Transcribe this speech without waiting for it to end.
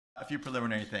a few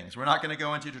preliminary things. We're not going to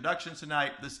go into introductions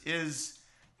tonight. This is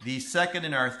the second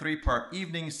in our three-part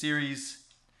evening series.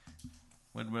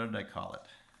 What did I call it?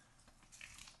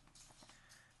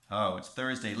 Oh, it's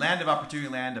Thursday. Land of Opportunity,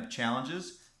 Land of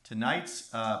Challenges. Tonight's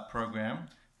program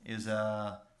is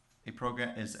entitled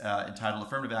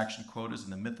Affirmative Action Quotas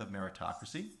and the Myth of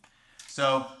Meritocracy.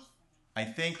 So I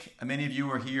think many of you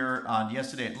were here on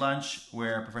yesterday at lunch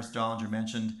where Professor Dollinger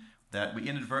mentioned that we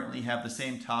inadvertently have the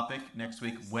same topic next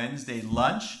week, Wednesday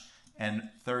lunch and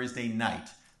Thursday night.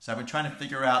 So I've been trying to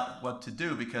figure out what to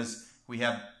do because we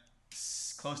have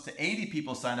close to 80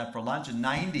 people sign up for lunch and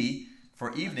 90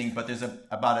 for evening, but there's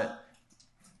about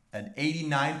an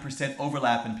 89%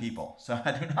 overlap in people. So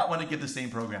I do not want to give the same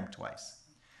program twice.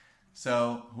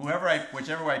 So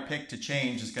whichever I pick to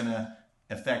change is going to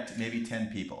affect maybe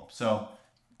 10 people. So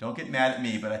don't get mad at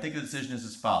me, but I think the decision is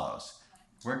as follows.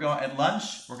 At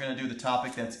lunch, we're going to do the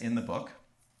topic that's in the book.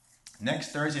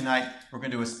 Next Thursday night, we're going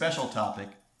to do a special topic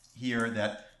here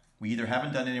that we either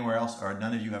haven't done anywhere else or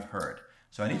none of you have heard.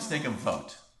 So I need to take a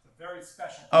vote. Very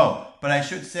special. Oh, but I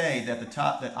should say that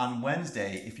that on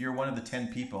Wednesday, if you're one of the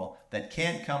 10 people that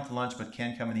can't come to lunch but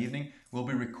can come in the evening, we'll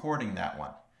be recording that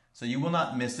one. So you will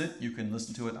not miss it. You can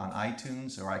listen to it on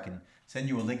iTunes, or I can send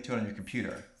you a link to it on your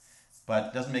computer. But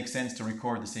it doesn't make sense to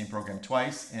record the same program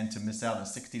twice and to miss out on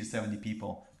 60 to 70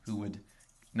 people who would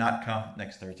not come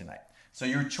next Thursday night. So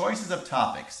your choices of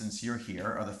topics, since you're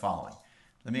here, are the following.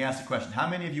 Let me ask a question. How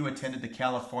many of you attended the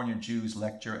California Jews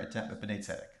lecture at B'nai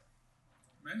Tzedek?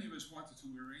 Many of us wanted to,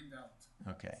 we rained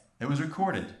out. Okay. It was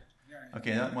recorded. Yeah.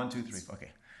 Okay, 1, 2, 3.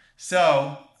 Okay.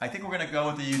 So I think we're going to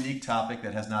go with a unique topic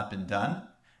that has not been done.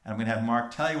 And I'm going to have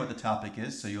Mark tell you what the topic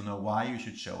is so you'll know why you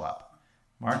should show up.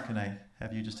 Mark, can I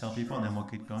have you just tell people and then we'll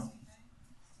keep going?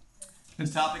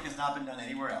 This topic has not been done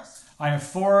anywhere else. I have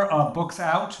 4 books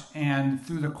out, and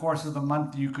through the course of the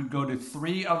month, you could go to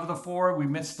 3 of the 4. We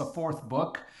missed the 4th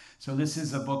book. So this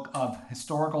is a book of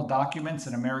historical documents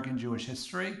in American Jewish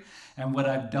history. And what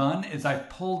I've done is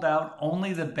I've pulled out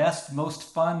only the best, most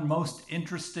fun, most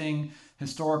interesting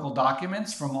historical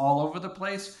documents from all over the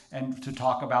place and to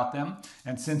talk about them.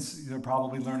 And since you're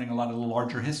probably learning a lot of the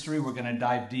larger history, we're going to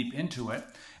dive deep into it.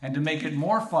 And to make it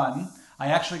more fun, I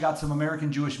actually got some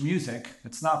American Jewish music.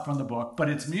 It's not from the book, but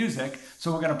it's music.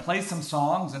 So we're going to play some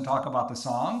songs and talk about the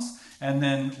songs. And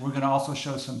then we're going to also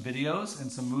show some videos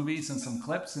and some movies and some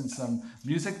clips and some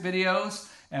music videos.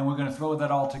 And we're going to throw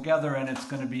that all together, and it's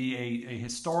going to be a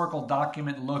historical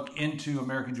document look into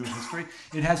American Jewish history.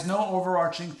 It has no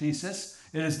overarching thesis.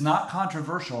 It is not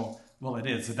controversial. Well, it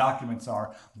is. The documents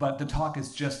are. But the talk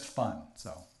is just fun.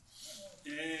 So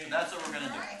that's what we're going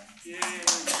to do.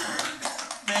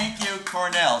 Thank you,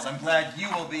 Cornells. I'm glad you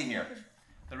will be here.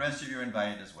 The rest of you are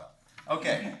invited as well.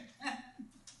 Okay.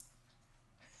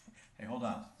 Hey, hold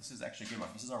on. This is actually a good one.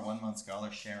 This is our 1-month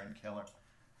scholar, Sharon Keller.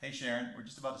 Hey, Sharon, we're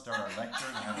just about to start our lecture.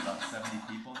 We have about 70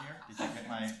 people here. Did you get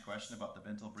my question about the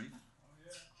Bintel brief? Oh,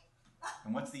 yeah.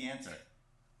 And what's the answer?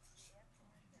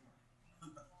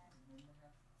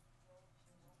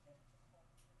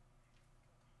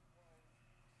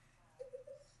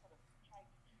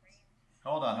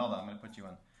 Hold on. I'm going to put you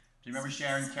on. Do you remember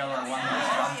Sharon Keller, 1 month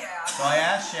scholar? Yeah. So I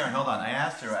asked Sharon, hold on. I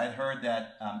asked her, I'd heard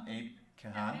that Abe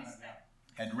Kahan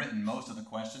had written most of the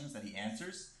questions that he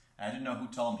answers. And I didn't know who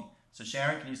told me. So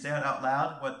Sharon, can you say out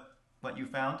loud what you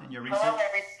found in your research?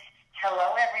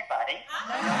 Hello, everybody.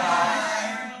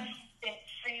 Hi. It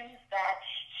seems that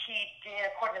he did,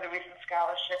 according to the recent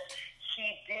scholarship,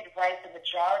 he did write the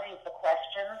majority of the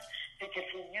questions because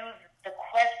he used the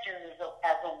questions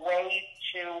as a way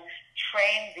to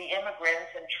train the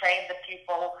immigrants and train the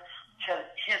people to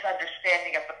his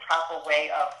understanding of the proper way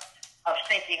of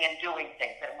thinking and doing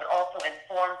things. And it would also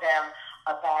inform them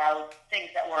about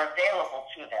things that were available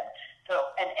to them.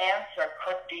 So an answer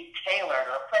could be tailored,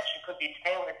 or a question could be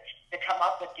tailored to come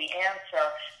up with the answer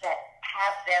that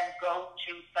have them go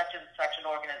to such and such an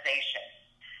organization,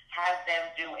 have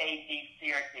them do A, B, C,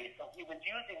 or D. So he was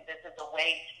using this as a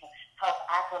way to help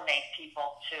acclimate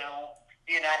people to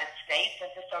the United States and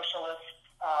to socialist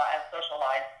and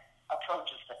socialized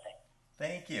approaches to things.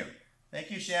 Thank you.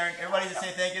 Thank you, Sharon. Everybody just say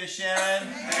thank you to Sharon.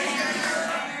 Thank you,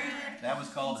 Sharon. That was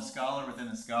called a scholar within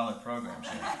a scholar program,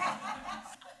 Sharon.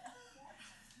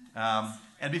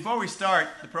 And before we start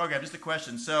the program, just a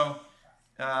question. So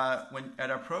when at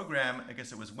our program, I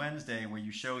guess it was Wednesday, where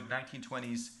you showed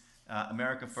 1920s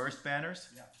America First banners.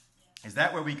 Yeah. Is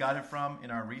that where we got it from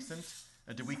in our recent?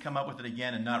 Or did we come up with it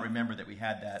again and not remember that we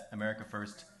had that America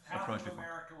First approach Half of before?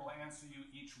 America will answer you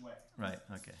each way. Right,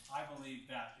 okay. I believe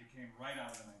that it came right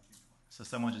out of the 1920s. So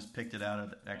someone just picked it out of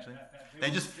the, actually?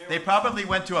 They They probably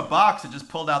went to a box and just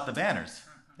pulled out the banners.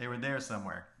 They were there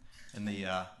somewhere. in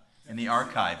the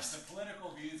archives. The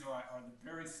political views are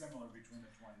very similar between the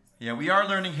 20s. Yeah, we are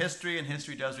learning history, and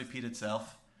history does repeat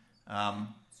itself,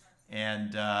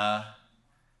 and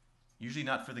usually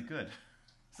not for the good.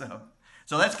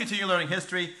 So let's continue learning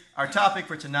history. Our topic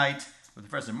for tonight with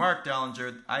Professor Mark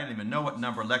Dollinger. I don't even know what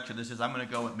number lecture this is. I'm going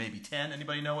to go with maybe 10.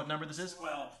 Anybody know what number this is?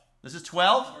 12. This is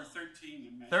 12? Or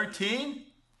 13. 13?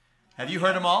 Have you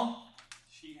heard them all?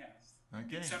 She has.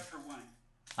 Okay. Except for one.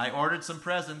 I ordered some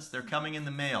presents. They're coming in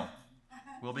the mail.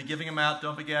 We'll be giving them out.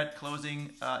 Don't forget,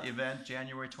 closing event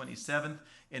January 27th,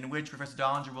 in which Professor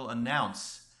Dollinger will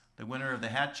announce the winner of the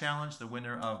hat challenge, the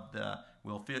winner of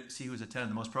we'll see who's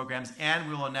attended the most programs, and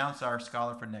we'll announce our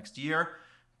scholar for next year.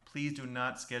 Please do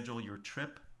not schedule your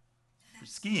trip for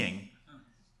skiing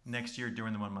next year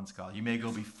during the 1 month scholar. You may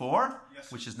go before,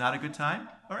 which is not a good time,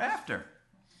 or after.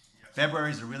 February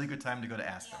is a really good time to go to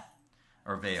Aspen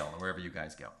or Vail or wherever you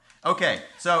guys go. Okay,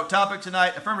 so topic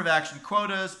tonight, affirmative action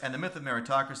quotas and the myth of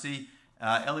meritocracy.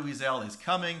 Elie Wiesel is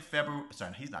coming.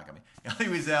 He's not coming. Elie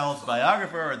Wiesel's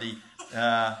biographer, or the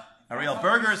Ariel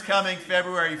Berger, is coming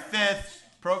February 5th.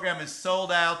 Program is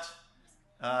sold out.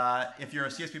 If you're a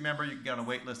CSP member, you can get on a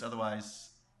wait list. Otherwise,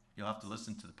 you'll have to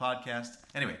listen to the podcast.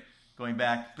 Anyway, going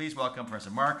back, please welcome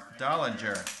Professor Mark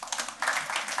Dollinger.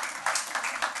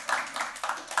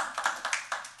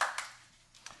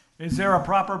 Is there a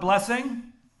proper blessing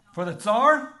for the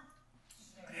Tsar?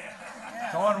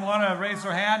 Someone want to raise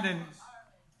their hand and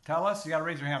tell us? You got to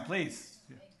raise your hand, please.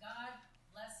 May God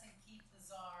bless and keep the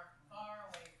Tsar far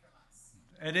away from us.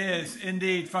 It is,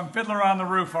 indeed, from Fiddler on the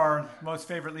Roof, our most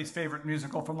favorite, least favorite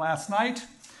musical from last night.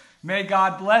 May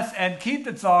God bless and keep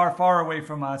the Tsar far away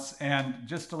from us. And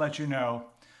just to let you know,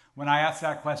 when I ask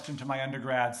that question to my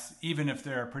undergrads, even if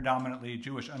they're predominantly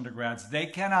Jewish undergrads, they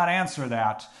cannot answer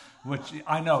that, which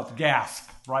I know, gasp,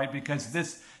 right? Because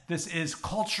this is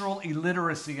cultural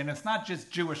illiteracy, and it's not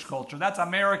just Jewish culture. That's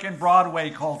American Broadway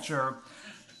culture.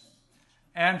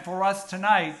 And for us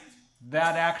tonight,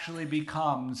 that actually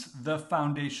becomes the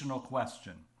foundational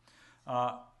question.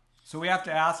 So we have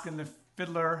to ask in the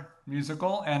Fiddler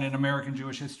musical and in American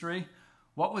Jewish history,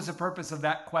 what was the purpose of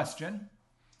that question?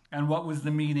 And what was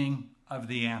the meaning of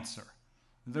the answer?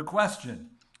 The question,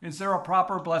 is there a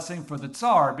proper blessing for the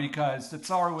Tsar? Because the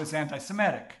Tsar was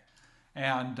anti-Semitic.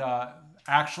 And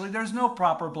actually, there's no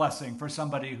proper blessing for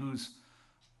somebody whose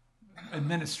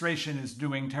administration is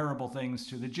doing terrible things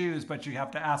to the Jews, but you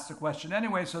have to ask the question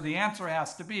anyway. So the answer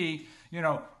has to be,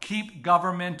 keep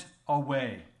government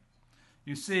away.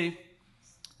 You see,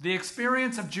 the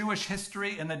experience of Jewish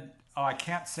history in the, I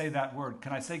can't say that word.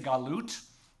 Can I say galut?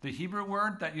 The Hebrew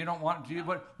word that you don't want.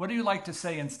 What do you like to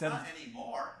say instead Not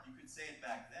anymore. You could say it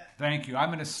back then. Thank you.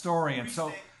 I'm an historian.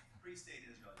 Pre-state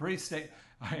Israel. Pre-state.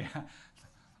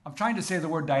 I'm trying to say the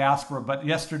word diaspora, but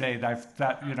yesterday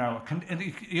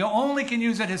you only can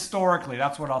use it historically.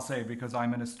 That's what I'll say because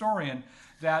I'm an historian.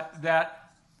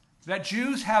 That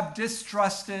Jews have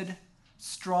distrusted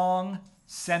strong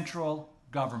central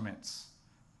governments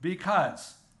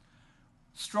because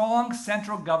strong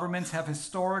central governments have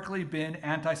historically been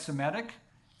anti-Semitic,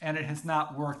 and it has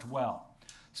not worked well.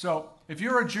 So if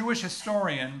you're a Jewish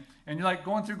historian and you're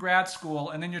going through grad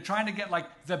school and then you're trying to get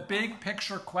the big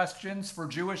picture questions for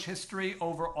Jewish history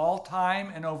over all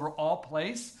time and over all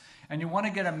place, and you want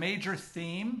to get a major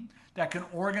theme that can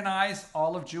organize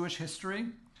all of Jewish history,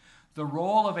 the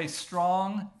role of a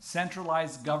strong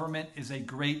centralized government is a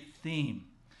great theme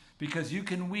because you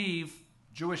can weave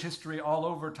Jewish history all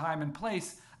over time and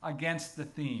place against the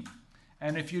theme.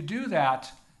 And if you do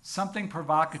that, something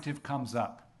provocative comes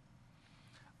up.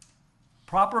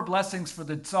 Proper blessings for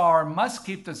the Tsar must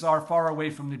keep the Tsar far away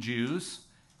from the Jews,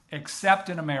 except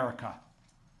in America.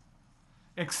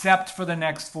 Except for the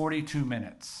next 42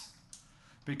 minutes.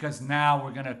 Because now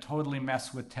we're going to totally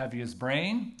mess with Tevye's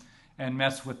brain and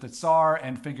mess with the Tsar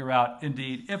and figure out,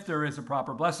 indeed, if there is a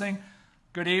proper blessing.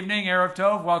 Good evening, Erev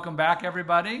Tov. Welcome back,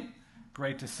 everybody.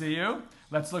 Great to see you.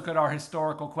 Let's look at our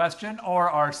historical question or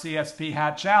our CSP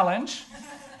hat challenge.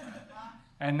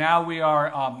 And now we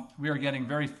are getting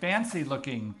very fancy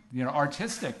looking,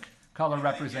 artistic color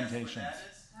representations.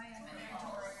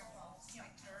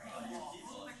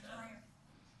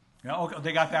 Yeah, okay,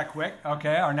 they got that quick.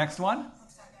 Okay, our next one.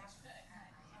 It's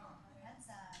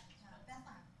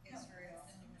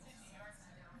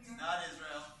not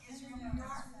Israel. It is New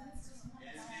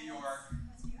York.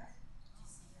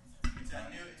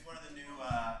 It's one of the new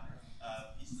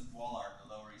pieces of wall art in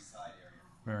the Lower East Side area.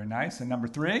 Very nice. And number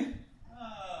 3?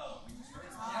 Oh, we just heard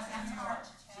from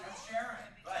Sharon.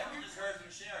 Right, we just heard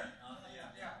from Sharon.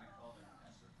 Yeah. We called her and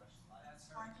asked her a question live.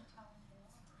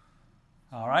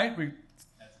 All right.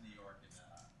 That's New York.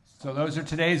 So those are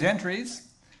today's entries.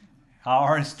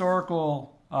 Our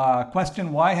historical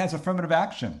question, why has affirmative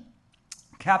action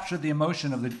captured the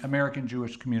emotion of the American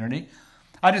Jewish community?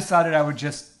 I decided I would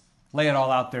just lay it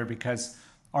all out there because,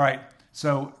 all right,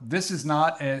 so this is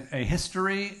not a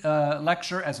history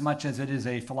lecture as much as it is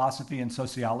a philosophy and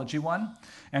sociology one.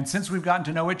 And since we've gotten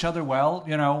to know each other well,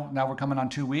 now we're coming on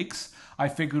 2 weeks, I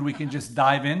figured we can just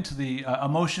dive into the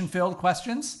emotion-filled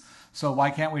questions. So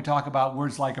why can't we talk about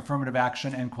words like affirmative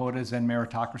action and quotas and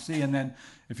meritocracy? And then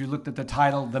if you looked at the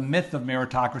title, The Myth of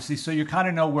Meritocracy, so you kind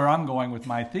of know where I'm going with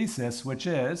my thesis, which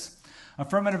is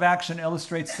affirmative action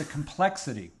illustrates the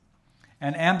complexity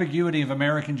and ambiguity of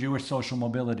American Jewish social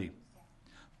mobility.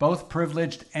 Both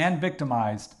privileged and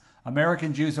victimized,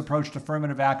 American Jews approached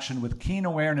affirmative action with keen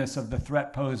awareness of the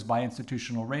threat posed by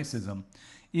institutional racism,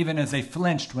 even as they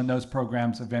flinched when those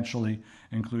programs eventually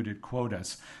included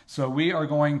quotas. So we are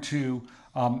going to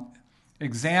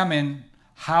examine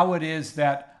how it is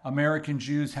that American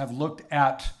Jews have looked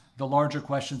at the larger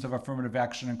questions of affirmative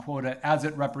action and quota as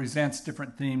it represents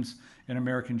different themes in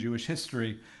American Jewish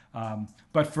history.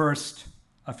 But first,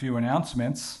 a few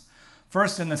announcements.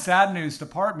 First, in the sad news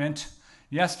department,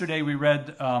 yesterday we read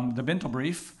the Bintel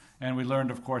Brief, and we learned,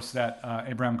 of course, that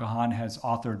Abraham Kahan has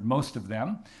authored most of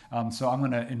them. So I'm going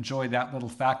to enjoy that little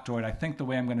factoid. I think the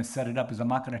way I'm going to set it up is I'm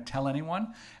not going to tell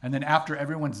anyone. And then after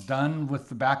everyone's done with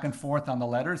the back and forth on the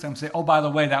letters, I'm going to say, oh, by the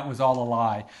way, that was all a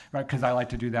lie, right? Because I like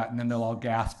to do that. And then they'll all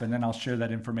gasp, and then I'll share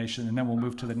that information. And then we'll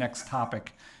move to the next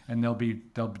topic, and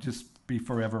they'll just be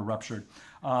forever ruptured.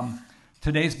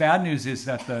 Today's bad news is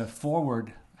that the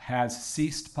foreword has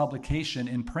ceased publication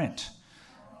in print,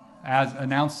 as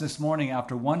announced this morning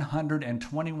after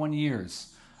 121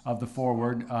 years of the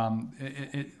foreword.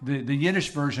 The Yiddish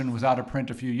version was out of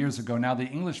print a few years ago. Now the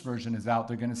English version is out.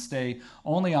 They're going to stay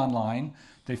only online.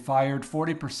 They fired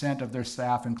 40% of their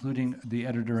staff, including the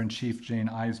editor-in-chief, Jane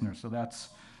Eisner. So that's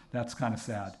kind of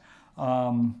sad.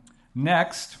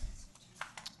 Next,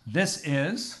 this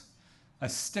is a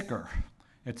sticker.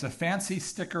 It's a fancy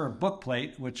sticker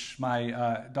bookplate, which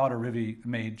my daughter Rivi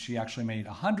made. She actually made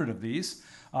 100 of these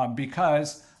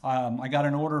because I got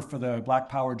an order for the Black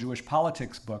Power Jewish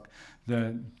Politics book.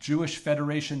 The Jewish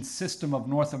Federation System of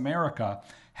North America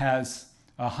has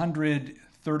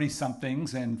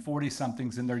 130-somethings and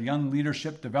 40-somethings in their Young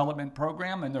Leadership Development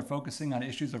Program, and they're focusing on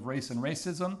issues of race and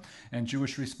racism and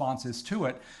Jewish responses to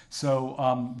it.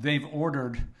 So they've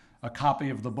ordered a copy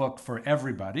of the book for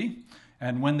everybody.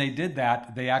 And when they did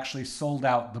that, they actually sold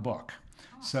out the book.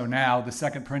 So now the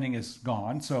second printing is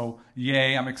gone. So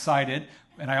yay, I'm excited.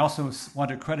 And I also want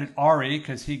to credit Ari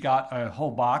because he got a whole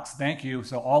box. Thank you.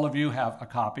 So all of you have a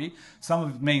copy. Some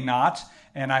of you may not.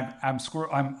 And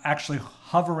I'm actually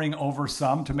hovering over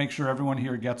some to make sure everyone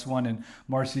here gets one. And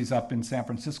Marcy's up in San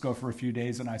Francisco for a few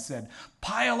days. And I said,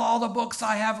 pile all the books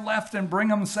I have left and bring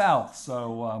them south.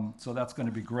 So that's going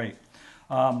to be great.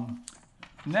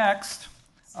 Next,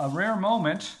 a rare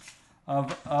moment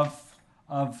of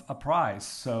a prize.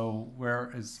 So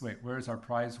where's our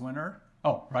prize winner?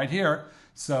 Oh, right here.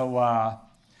 So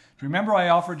do you remember I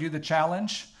offered you the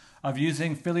challenge of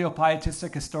using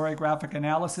filiopietistic historiographic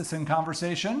analysis in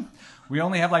conversation? We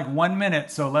only have like 1 minute,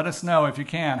 so let us know if you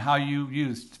can how you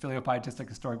used filiopietistic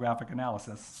historiographic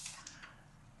analysis.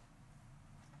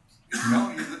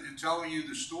 In telling you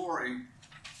the story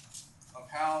of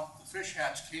how the fish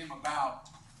hats came about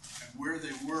and where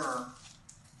they were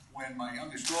when my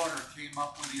youngest daughter came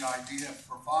up with the idea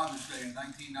for Father's Day in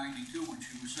 1992 when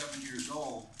she was 7 years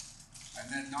old. And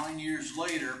then 9 years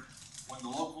later, when the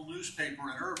local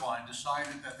newspaper in Irvine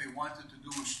decided that they wanted to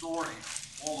do a story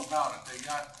all about it. They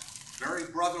got very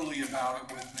brotherly about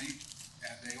it with me,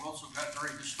 and they also got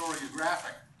very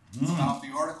historiographic about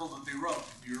the article that they wrote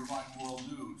in the Irvine World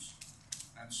News.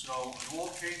 And so it all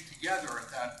came together at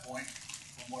that point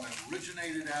from what it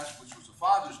originated as, which was a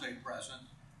Father's Day present,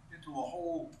 into a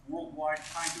whole worldwide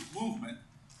kind of movement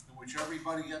in which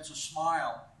everybody gets a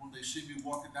smile when they see me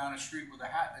walking down the street with a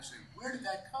hat. They say, where did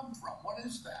that come from? What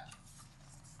is that?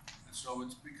 And so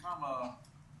it's become a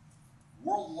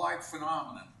worldwide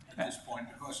phenomenon at this point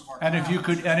because of our and if you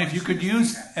could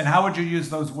use, and how would you use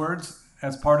those words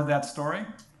as part of that story?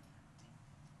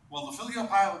 Well, the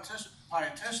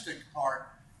filiopietistic part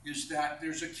is that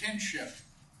there's a kinship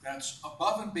that's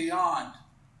above and beyond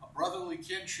a brotherly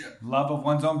kinship. Love of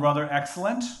one's own brother,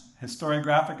 excellent.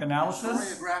 Historiographic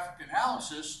analysis? Historiographic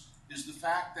analysis is the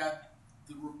fact that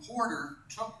the reporter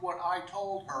took what I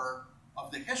told her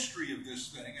of the history of this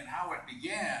thing and how it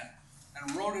began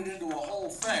and wrote it into a whole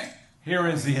thing. Here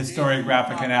is the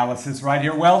historiographic analysis right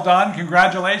here. Well done.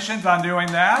 Congratulations on doing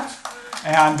that.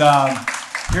 And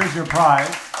here's your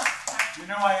prize. You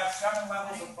know I have 7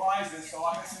 levels of prizes, so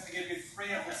I'm just going to give you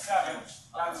 3 of the 7.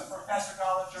 That's the Professor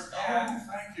Dollinger pen.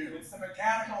 Thank you. It's the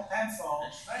mechanical pencil.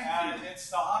 And it's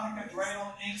the Hanukkah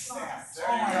dreidel ink stamp.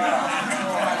 There you go.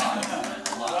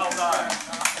 Well done.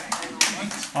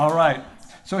 All right.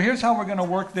 So here's how we're going to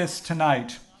work this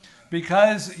tonight.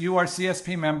 Because you are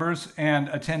CSP members and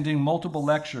attending multiple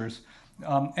lectures,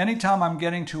 anytime I'm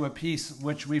getting to a piece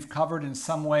which we've covered in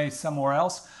some way somewhere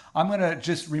else, I'm going to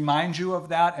just remind you of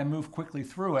that and move quickly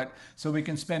through it so we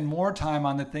can spend more time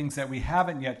on the things that we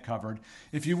haven't yet covered.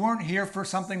 If you weren't here for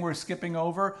something we're skipping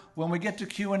over, when we get to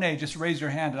Q&A, just raise your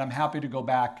hand and I'm happy to go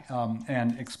back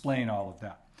and explain all of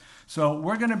that. So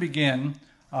we're going to begin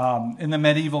in the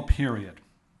medieval period.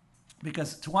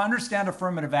 Because to understand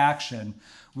affirmative action,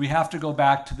 we have to go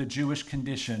back to the Jewish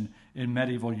condition in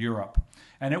medieval Europe.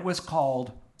 And it was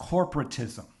called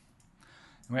corporatism.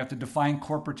 And we have to define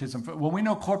corporatism. Well, we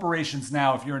know corporations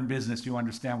now. If you're in business, you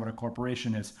understand what a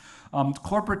corporation is.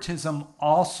 Corporatism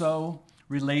also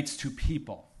relates to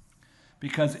people.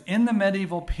 Because in the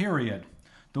medieval period,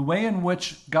 the way in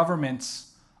which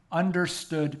governments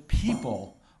understood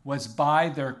people was by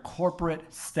their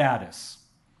corporate status,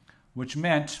 which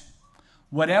meant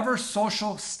whatever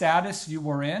social status you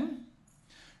were in,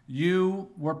 you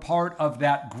were part of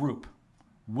that group,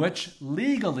 which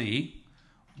legally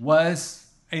was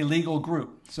a legal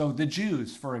group. So the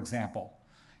Jews, for example,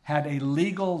 had a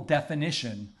legal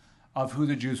definition of who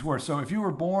the Jews were. So if you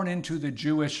were born into the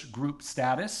Jewish group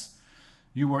status,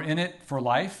 you were in it for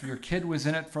life. Your kid was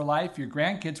in it for life. Your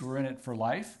grandkids were in it for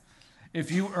life.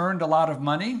 If you earned a lot of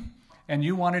money, and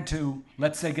you wanted to,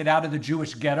 let's say, get out of the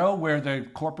Jewish ghetto where the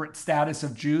corporate status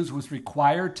of Jews was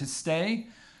required to stay,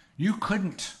 you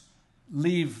couldn't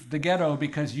leave the ghetto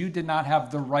because you did not have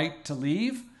the right to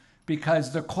leave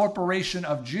because the corporation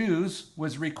of Jews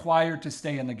was required to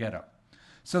stay in the ghetto.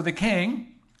 So the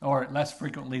king, or less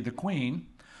frequently the queen,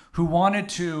 who wanted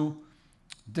to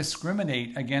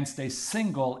discriminate against a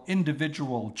single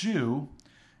individual Jew,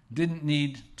 didn't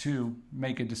need to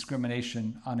make a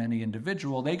discrimination on any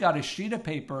individual. They got a sheet of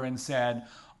paper and said,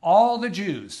 all the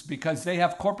Jews, because they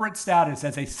have corporate status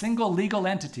as a single legal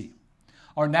entity,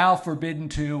 are now forbidden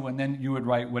to, and then you would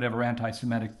write whatever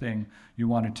anti-Semitic thing you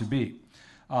wanted to be.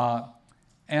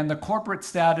 And the corporate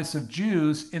status of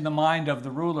Jews in the mind of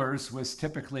the rulers was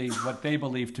typically what they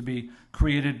believed to be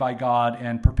created by God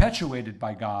and perpetuated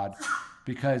by God,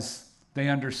 because they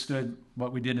understood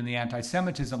what we did in the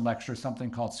anti-Semitism lecture,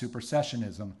 something called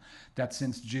supersessionism, that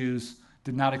since Jews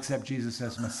did not accept Jesus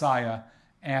as Messiah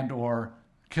and or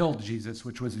killed Jesus,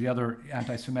 which was the other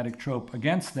anti-Semitic trope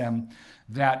against them,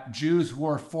 that Jews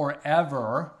were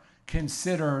forever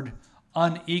considered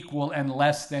unequal and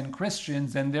less than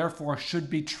Christians and therefore should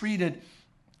be treated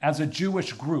as a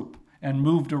Jewish group and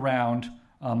moved around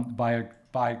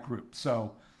by group.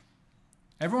 So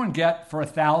everyone get, for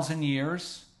 1,000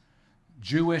 years,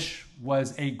 Jewish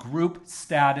was a group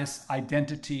status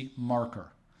identity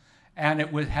marker. And it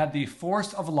had the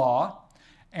force of law,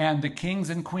 and the kings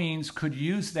and queens could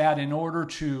use that in order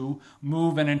to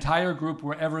move an entire group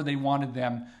wherever they wanted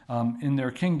them in their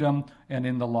kingdom and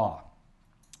in the law.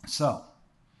 So,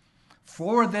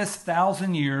 for this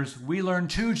 1,000 years, we learned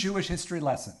 2 Jewish history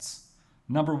lessons.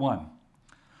 Number 1,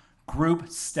 group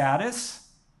status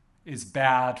is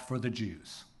bad for the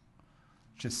Jews.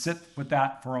 Just sit with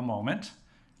that for a moment,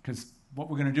 because what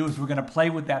we're going to do is we're going to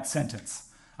play with that sentence.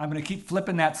 I'm going to keep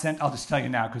flipping that sentence. I'll just tell you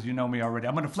now because you know me already.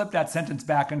 I'm going to flip that sentence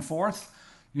back and forth,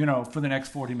 for the next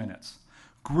 40 minutes.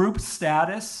 Group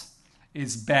status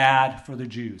is bad for the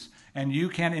Jews. And you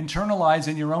can internalize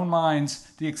in your own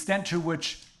minds the extent to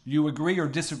which you agree or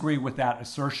disagree with that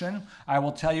assertion. I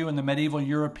will tell you, in the medieval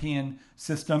European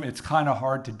system, it's kind of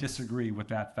hard to disagree with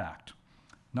that fact.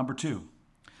 Number 2,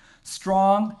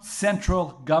 strong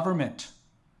central government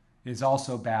is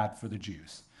also bad for the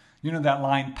Jews. You know that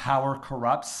line, power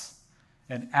corrupts,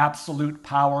 and absolute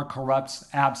power corrupts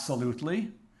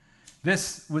absolutely?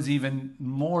 This was even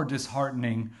more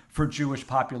disheartening for Jewish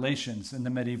populations in the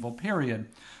medieval period,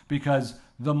 because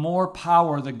the more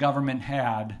power the government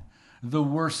had, the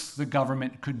worse the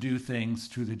government could do things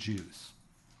to the Jews.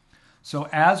 So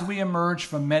as we emerge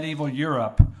from medieval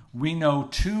Europe, we know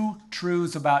 2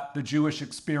 truths about the Jewish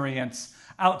experience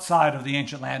outside of the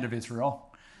ancient land of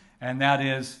Israel, and that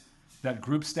is that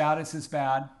group status is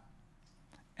bad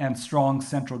and strong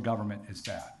central government is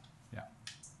bad. Yeah.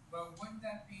 But wouldn't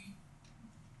that be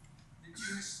the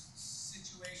Jewish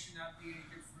situation not be any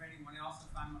good for anyone else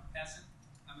if I'm a peasant?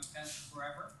 I'm a peasant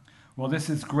forever? Well, this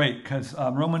is great because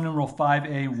Roman numeral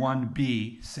 5a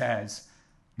 1b says,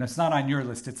 and it's not on your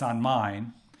list, it's on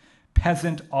mine,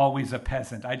 Peasant, always a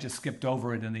peasant. I just skipped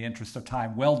over it in the interest of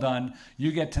time. Well done.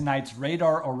 You get tonight's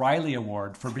Radar O'Reilly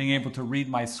Award for being able to read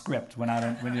my script when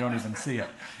you don't even see it.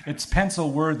 It's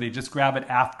pencil worthy. Just grab it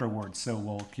afterwards, so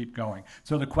we'll keep going.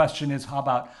 So the question is, how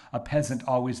about a peasant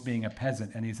always being a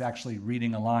peasant? And he's actually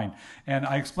reading a line. And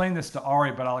I explained this to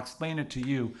Ari, but I'll explain it to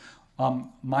you.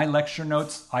 My lecture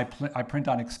notes, I print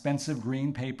on expensive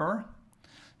green paper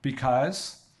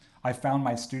because I found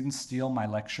my students steal my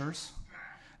lectures.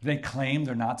 They claim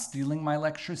they're not stealing my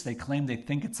lectures. They claim they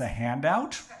think it's a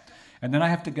handout. And then I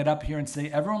have to get up here and say,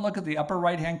 everyone look at the upper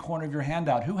right-hand corner of your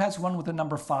handout. Who has one with the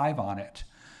number 5 on it?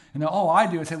 And oh, I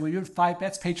do. I say, well, you have 5.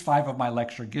 That's page 5 of my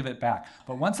lecture. Give it back.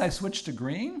 But once I switch to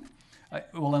green,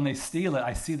 when they steal it,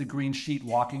 I see the green sheet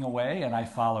walking away, and I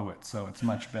follow it. So it's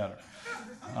much better.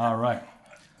 All right.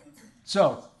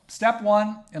 So step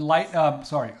 1,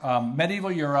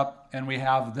 medieval Europe. And we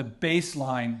have the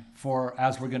baseline for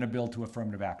as we're going to build to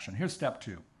affirmative action. Here's step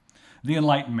 2, the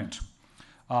Enlightenment,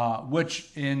 which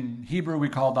in Hebrew we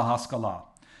call the Haskalah.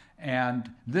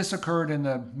 And this occurred in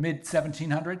the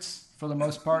mid-1700s for the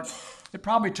most part. It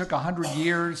probably took 100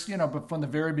 years, but from the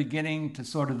very beginning to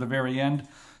sort of the very end.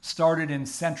 Started in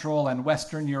Central and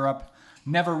Western Europe,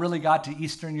 never really got to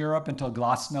Eastern Europe until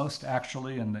Glasnost,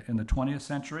 actually, in the 20th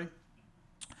century.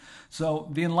 So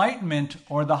the Enlightenment,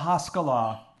 or the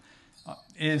Haskalah,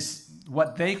 is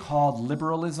what they called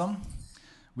liberalism.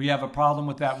 We have a problem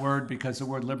with that word because the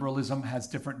word liberalism has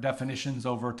different definitions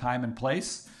over time and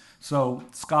place. So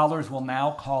scholars will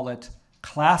now call it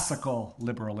classical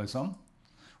liberalism,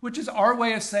 which is our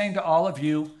way of saying to all of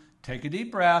you, take a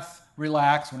deep breath,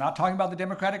 relax. We're not talking about the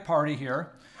Democratic Party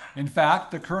here. In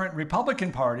fact, the current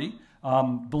Republican Party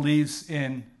believes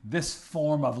in this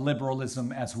form of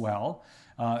liberalism as well.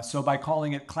 So by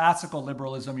calling it classical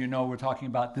liberalism, we're talking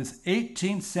about this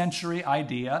 18th century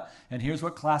idea. And here's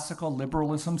what classical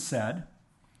liberalism said.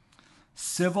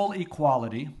 Civil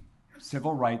equality,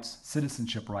 civil rights,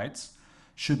 citizenship rights,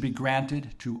 should be granted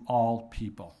to all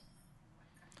people.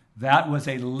 That was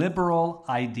a liberal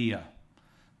idea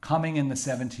coming in the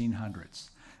 1700s.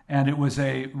 And it was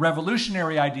a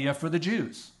revolutionary idea for the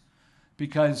Jews.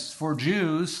 Because for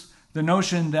Jews, the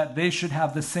notion that they should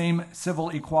have the same civil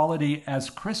equality as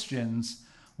Christians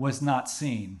was not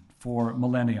seen for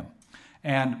millennium.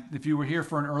 And if you were here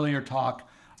for an earlier talk,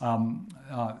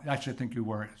 actually I think you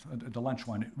were at the lunch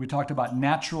one, we talked about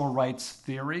natural rights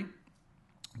theory.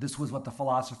 This was what the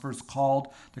philosophers called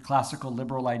the classical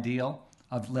liberal ideal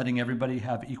of letting everybody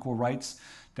have equal rights.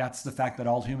 That's the fact that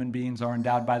all human beings are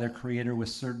endowed by their Creator with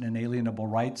certain inalienable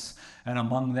rights, and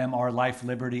among them are life,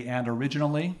 liberty, and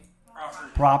originally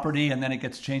property, and then it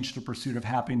gets changed to pursuit of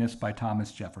happiness by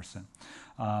Thomas Jefferson.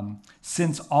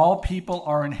 Since all people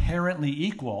are inherently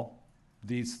equal,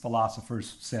 these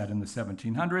philosophers said in the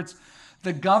 1700s,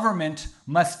 the government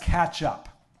must catch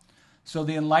up. So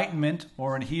the Enlightenment,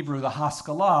 or in Hebrew, the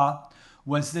Haskalah,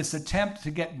 was this attempt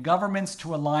to get governments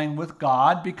to align with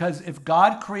God, because if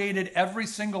God created every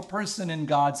single person in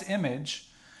God's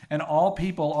image, and all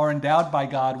people are endowed by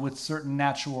God with certain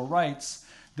natural rights,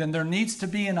 then there needs to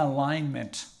be an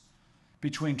alignment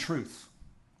between truth,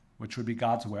 which would be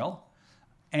God's will,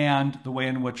 and the way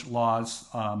in which laws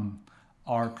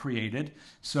are created.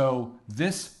 So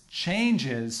this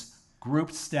changes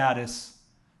group status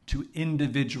to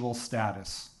individual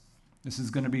status. This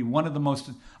is going to be one of the most,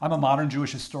 I'm a modern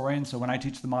Jewish historian, so when I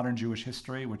teach the modern Jewish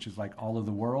history, which is like all of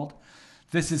the world,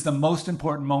 this is the most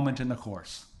important moment in the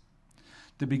course.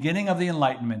 The beginning of the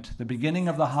Enlightenment, the beginning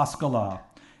of the Haskalah,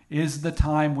 is the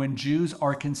time when Jews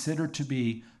are considered to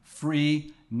be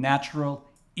free, natural,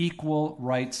 equal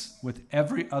rights with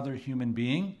every other human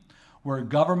being, where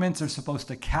governments are supposed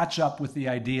to catch up with the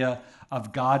idea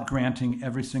of God granting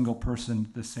every single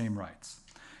person the same rights.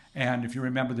 And if you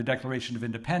remember, the Declaration of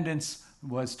Independence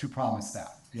was to promise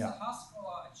that. Is the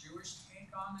Haskalah a Jewish take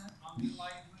on it, on the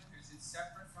Enlightenment? Is it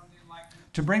separate from the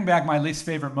Enlightenment? To bring back my least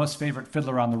favorite, most favorite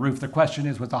Fiddler on the Roof, the question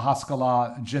is, was the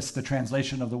Haskalah just the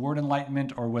translation of the word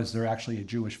Enlightenment, or was there actually a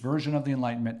Jewish version of the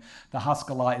Enlightenment? The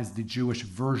Haskalah is the Jewish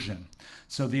version.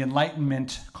 So the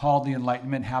Enlightenment, called the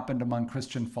Enlightenment, happened among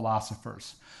Christian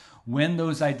philosophers. When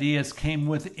those ideas came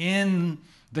within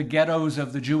the ghettos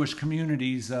of the Jewish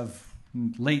communities of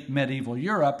late medieval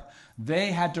Europe,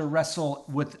 they had to wrestle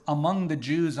with among the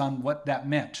Jews on what that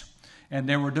meant. And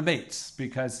there were debates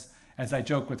because, as I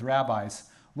joke with rabbis,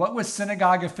 what was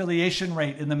synagogue affiliation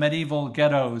rate in the medieval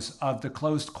ghettos of the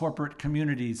closed corporate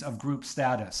communities of group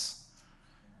status?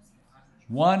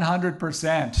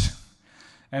 100%.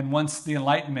 And once the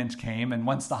Enlightenment came, and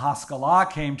once the Haskalah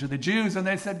came to the Jews, and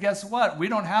they said, guess what? We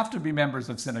don't have to be members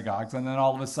of synagogues. And then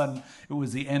all of a sudden, it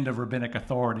was the end of rabbinic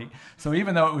authority. So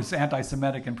even though it was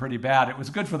anti-Semitic and pretty bad, it was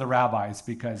good for the rabbis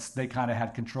because they kind of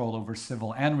had control over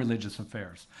civil and religious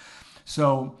affairs.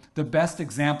 So the best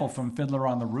example from Fiddler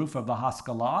on the Roof of the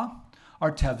Haskalah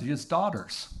are Tevye's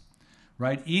daughters,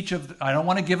 right? I don't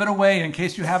want to give it away in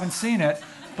case you haven't seen it,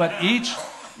 but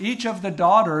each of the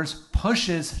daughters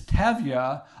pushes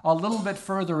Tevye a little bit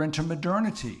further into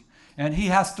modernity. And he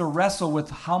has to wrestle with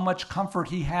how much comfort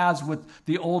he has with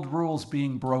the old rules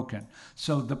being broken.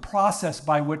 So the process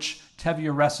by which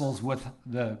Tevye wrestles with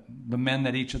the men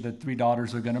that each of the three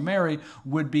daughters are going to marry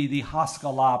would be the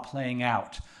Haskalah playing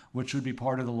out, which would be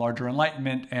part of the larger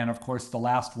Enlightenment. And of course, the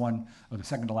last one, or the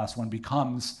second to last one,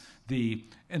 becomes the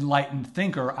enlightened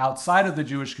thinker outside of the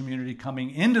Jewish community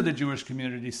coming into the Jewish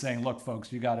community saying, look,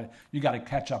 folks, you got to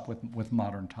catch up with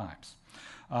modern times.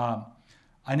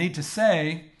 I need to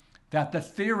say that the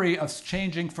theory of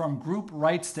changing from group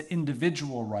rights to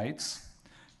individual rights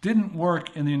didn't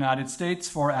work in the United States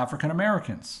for African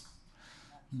Americans.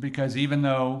 Because even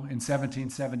though in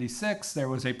 1776 there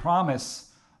was a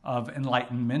promise of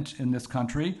enlightenment in this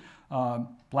country,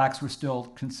 blacks were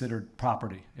still considered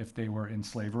property if they were in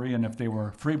slavery, and if they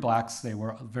were free blacks, they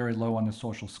were very low on the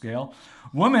social scale.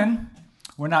 Women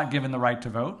were not given the right to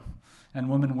vote, and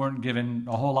women weren't given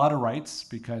a whole lot of rights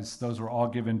because those were all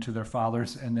given to their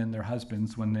fathers and then their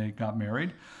husbands when they got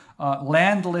married.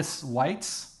 Landless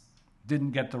whites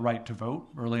didn't get the right to vote.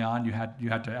 Early on, you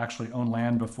had to actually own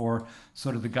land before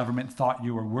sort of the government thought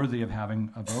you were worthy of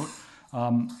having a vote.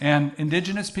 And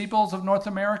indigenous peoples of North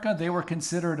America, they were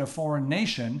considered a foreign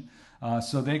nation,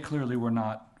 so they clearly were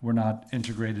not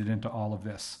integrated into all of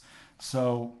this.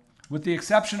 So with the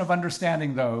exception of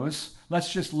understanding those,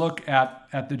 let's just look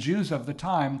at the Jews of the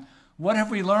time. What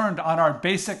have we learned on our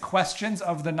basic questions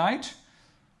of the night?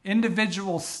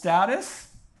 Individual status,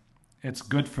 it's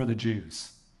good for the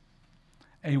Jews.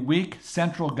 A weak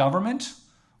central government,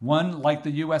 one like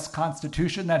the U.S.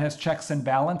 Constitution that has checks and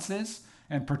balances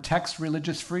and protects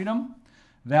religious freedom,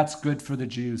 that's good for the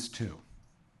Jews too.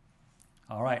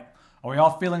 All right, are we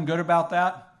all feeling good about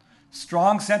that?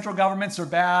 Strong central governments are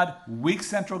bad, weak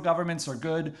central governments are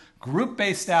good,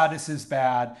 group-based status is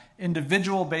bad,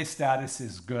 individual-based status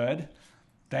is good.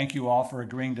 Thank you all for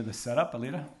agreeing to the setup.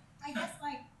 Alita? I guess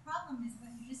my problem is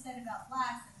what you just said about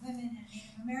blacks and women and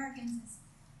Native Americans is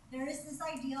there is this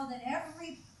ideal that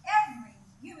every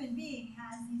human being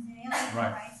has these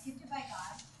inalienable rights gifted by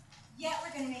God, yet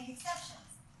we're going to make exceptions.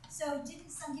 So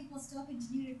didn't some people still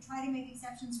continue to try to make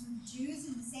exceptions for the Jews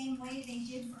in the same way they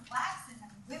did for blacks and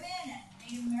women and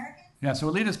Native Americans? Yeah,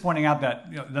 so Alita's pointing out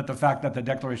that, that the fact that the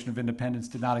Declaration of Independence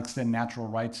did not extend natural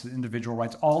rights, individual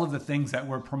rights, all of the things that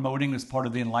we're promoting as part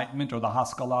of the Enlightenment or the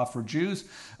Haskalah for Jews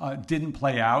didn't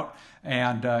play out.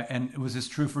 And was this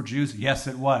true for Jews? Yes,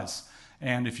 it was.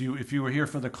 And if you were here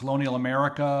for the Colonial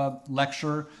America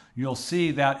lecture, you'll see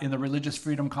that in the religious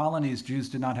freedom colonies, Jews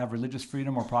did not have religious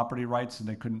freedom or property rights, and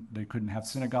they couldn't have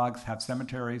synagogues, have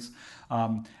cemeteries.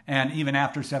 And even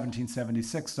after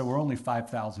 1776, there were only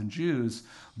 5,000 Jews.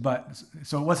 But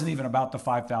so it wasn't even about the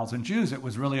 5,000 Jews. It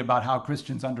was really about how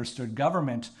Christians understood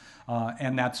government,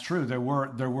 and that's true. There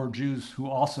were Jews who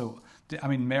also. I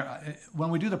mean, when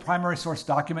we do the primary source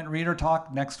document reader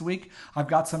talk next week, I've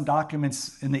got some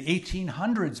documents in the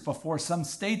 1800s before some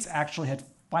states actually had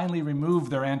finally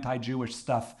removed their anti-Jewish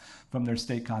stuff from their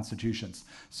state constitutions.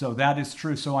 So that is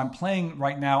true. So I'm playing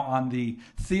right now on the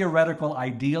theoretical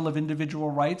ideal of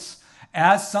individual rights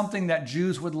as something that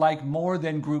Jews would like more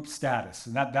than group status.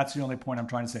 And that's the only point I'm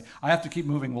trying to say. I have to keep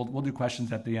moving. We'll do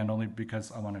questions at the end only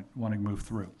because I want to move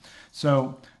through.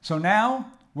 So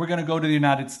now we're going to go to the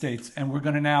United States, and we're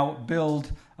going to now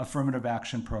build affirmative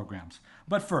action programs.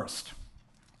 But first,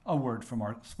 a word from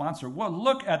our sponsor. Well,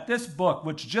 look at this book,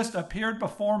 which just appeared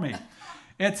before me.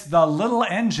 It's The Little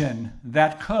Engine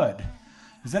That Could.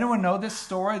 Does anyone know this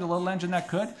story, The Little Engine That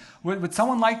Could? Would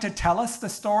someone like to tell us the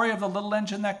story of The Little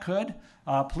Engine That Could?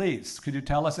 Please, could you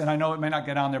tell us? And I know it may not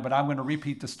get on there, but I'm going to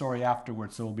repeat the story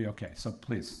afterwards, so it'll be okay. So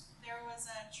please. There was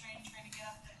a train trying to get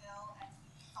up the hill, and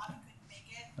he thought he couldn't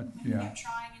make it. And he kept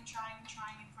trying, and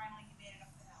finally he made it up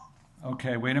the hill.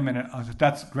 Okay, wait a minute.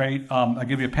 That's great. I'll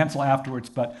give you a pencil afterwards,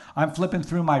 but I'm flipping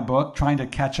through my book trying to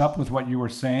catch up with what you were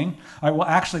saying. Well,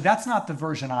 actually, that's not the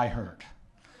version I heard.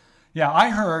 Yeah, I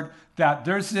heard that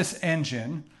there's this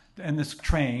engine and this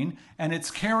train, and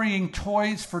it's carrying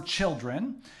toys for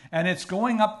children, and it's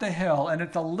going up the hill, and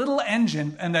it's a little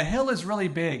engine, and the hill is really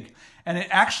big, and it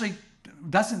actually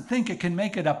doesn't think it can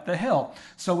make it up the hill.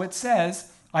 So it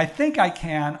says, I think I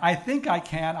can, I think I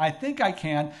can, I think I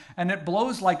can, and it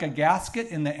blows like a gasket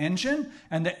in the engine,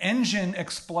 and the engine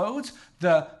explodes.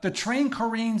 The train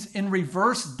careens in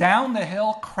reverse down the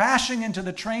hill, crashing into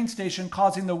the train station,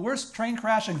 causing the worst train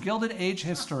crash in Gilded Age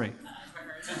history.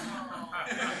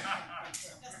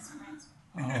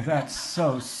 Oh, that's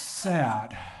so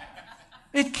sad.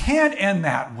 It can't end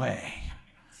that way.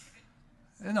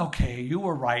 And okay, you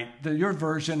were right. Your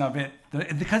version of it,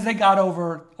 because they got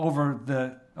over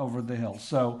the hill.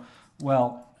 So,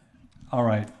 well, all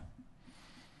right.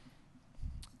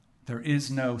 There is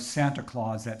no Santa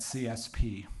Claus at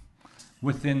CSP.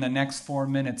 Within the next 4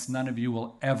 minutes, none of you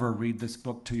will ever read this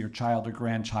book to your child or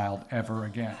grandchild ever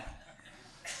again.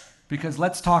 Because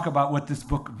let's talk about what this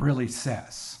book really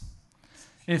says.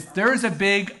 If there's a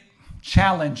big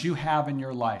challenge you have in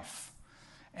your life,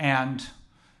 and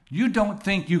you don't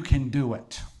think you can do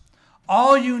it,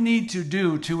 all you need to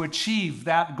do to achieve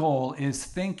that goal is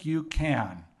think you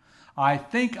can. I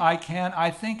think I can.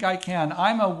 I think I can.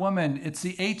 I'm a woman. It's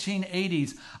the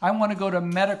 1880s. I want to go to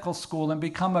medical school and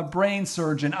become a brain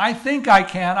surgeon. I think I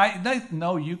can.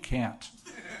 No, you can't.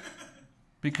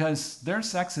 Because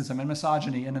there's sexism and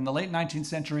misogyny. And in the late 19th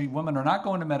century, women are not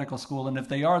going to medical school. And if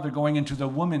they are, they're going into the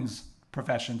women's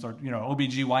professions or,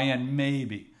 OBGYN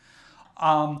maybe.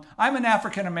 I'm an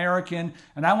African American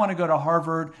and I want to go to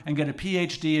Harvard and get a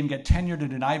PhD and get tenured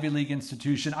at an Ivy League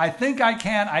institution. I think I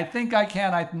can. I think I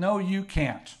can. No, you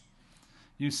can't.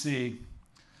 You see,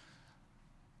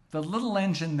 the little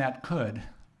engine that could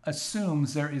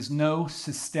assumes there is no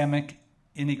systemic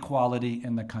inequality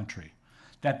in the country.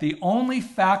 That the only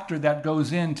factor that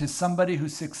goes into somebody who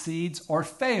succeeds or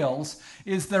fails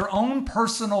is their own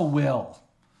personal will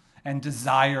and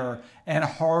desire and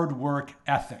hard work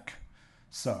ethic.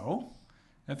 So,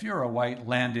 if you're a white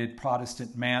landed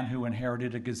Protestant man who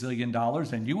inherited $1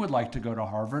 gazillion and you would like to go to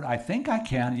Harvard, I think I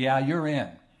can. Yeah, you're in.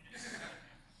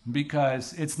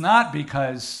 Because it's not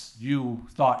because you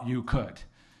thought you could.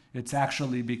 It's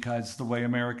actually because the way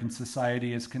American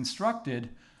society is constructed,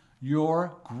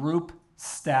 your group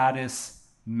status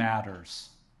matters.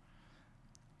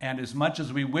 And as much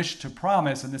as we wish to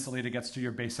promise, and this, Alita, gets to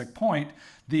your basic point,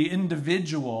 the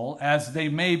individual, as they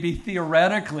may be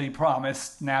theoretically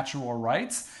promised natural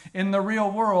rights, in the real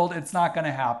world, it's not going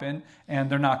to happen, and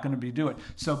they're not going to do it.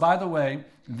 So, by the way,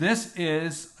 this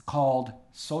is called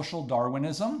social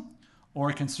Darwinism,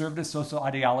 or conservative social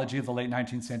ideology of the late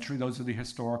 19th century. Those are the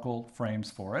historical frames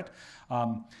for it.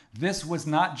 This was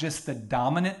not just the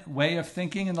dominant way of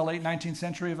thinking in the late 19th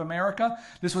century of America.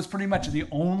 This was pretty much the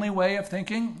only way of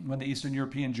thinking. When the Eastern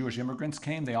European Jewish immigrants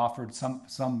came, they offered some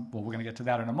well, we're going to get to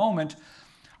that in a moment.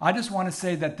 I just want to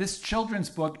say that this children's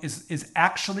book is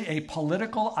actually a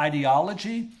political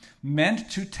ideology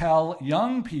meant to tell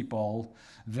young people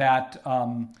that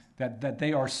that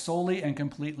they are solely and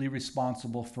completely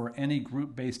responsible for any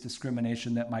group-based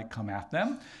discrimination that might come at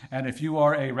them. And if you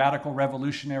are a radical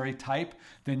revolutionary type,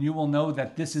 then you will know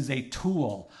that this is a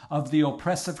tool of the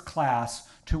oppressive class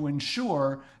to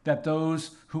ensure that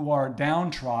those who are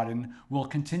downtrodden will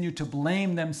continue to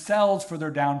blame themselves for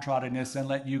their downtroddenness and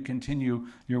let you continue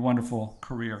your wonderful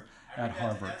career at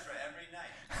Harvard.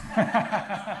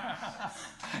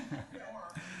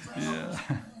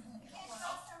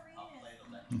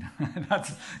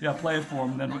 Yeah. Play it for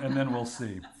them, and then we'll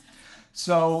see.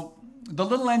 So the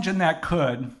little engine that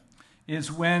could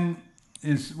is when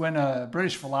a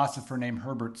British philosopher named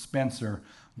Herbert Spencer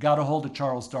got a hold of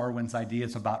Charles Darwin's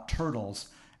ideas about turtles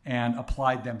and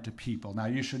applied them to people. Now,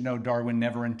 you should know Darwin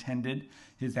never intended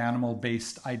his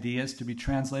animal-based ideas to be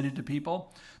translated to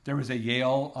people. There was a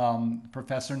Yale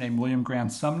professor named William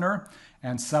Grant Sumner,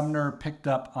 and Sumner picked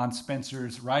up on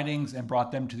Spencer's writings and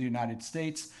brought them to the United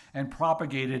States and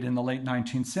propagated in the late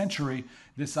 19th century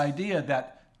this idea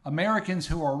that Americans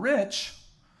who are rich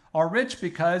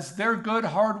because they're good,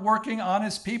 hardworking,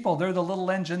 honest people. They're the little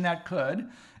engine that could.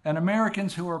 And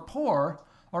Americans who are poor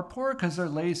because they're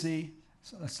lazy,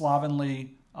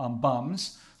 slovenly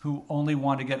bums who only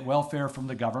want to get welfare from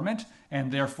the government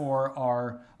and therefore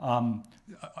are,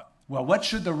 well, what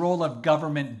should the role of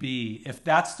government be if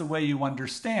that's the way you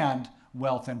understand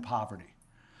wealth and poverty?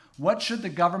 What should the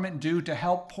government do to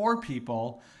help poor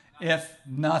people if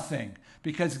nothing?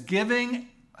 Because giving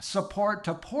support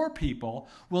to poor people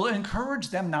will encourage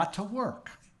them not to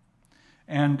work.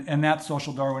 And that's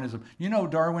social Darwinism. You know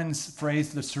Darwin's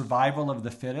phrase, the survival of the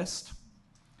fittest?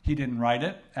 He didn't write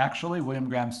it. Actually, William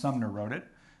Graham Sumner wrote it,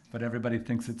 but everybody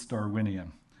thinks it's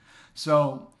Darwinian.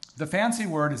 So the fancy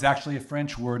word is actually a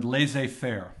French word,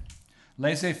 laissez-faire.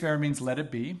 Laissez-faire means let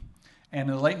it be. And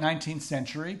in the late 19th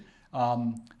century,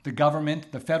 the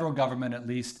government, the federal government at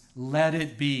least, let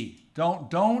it be.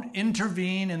 Don't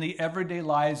intervene in the everyday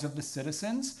lives of the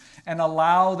citizens and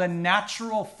allow the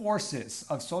natural forces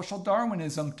of social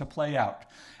Darwinism to play out.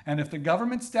 And if the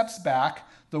government steps back,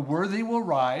 the worthy will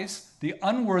rise, the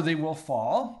unworthy will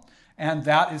fall, and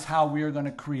that is how we are going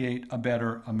to create a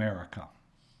better America.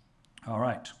 All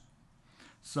right.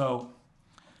 So,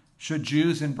 should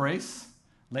Jews embrace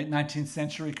late 19th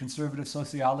century conservative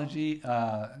sociology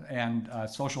and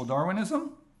social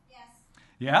Darwinism? Yes.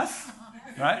 Yes?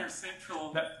 Right?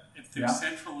 If they're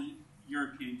Central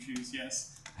European Jews,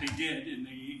 yes, they did, and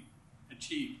they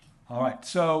achieved. All right.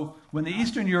 So when the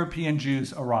Eastern European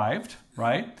Jews arrived,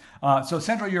 right? So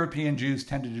Central European Jews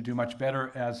tended to do much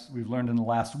better, as we've learned in the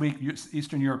last week.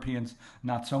 Eastern Europeans,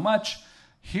 not so much.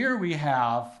 Here we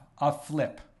have a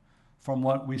flip from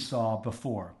what we saw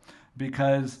before,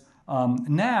 because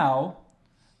now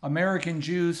American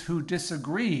Jews who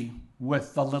disagree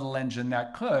with the little engine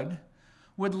that could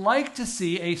would like to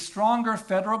see a stronger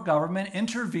federal government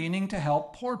intervening to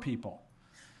help poor people,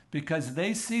 because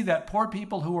they see that poor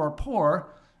people who are poor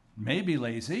may be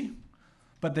lazy,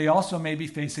 but they also may be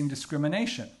facing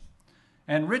discrimination.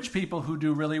 And rich people who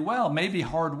do really well may be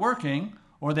hardworking,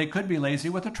 or they could be lazy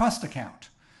with a trust account.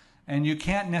 And you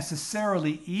can't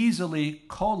necessarily easily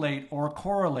collate or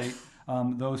correlate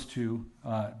those two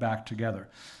back together.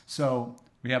 So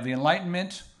we have the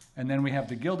Enlightenment, and then we have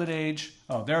the Gilded Age.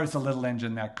 Oh, there's a little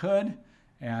engine that could.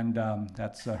 And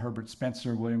that's Herbert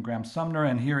Spencer, William Graham Sumner,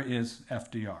 and here is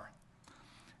FDR.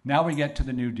 Now we get to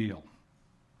the New Deal.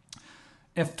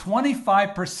 If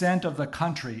 25% of the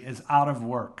country is out of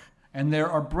work, and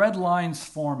there are breadlines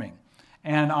forming,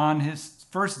 and on his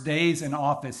first days in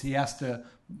office,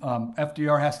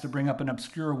 FDR has to bring up an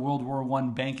obscure World War I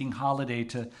banking holiday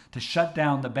to shut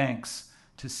down the banks,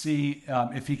 to see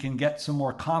if he can get some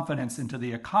more confidence into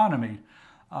the economy.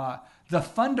 The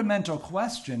fundamental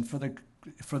question for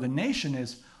the nation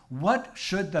is, what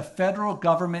should the federal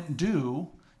government do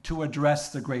to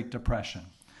address the Great Depression?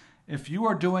 If you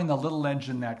are doing the little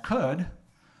engine that could,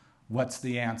 what's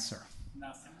the answer?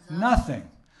 Nothing.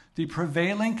 The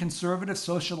prevailing conservative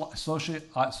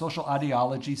social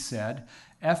ideology said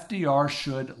FDR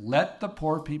should let the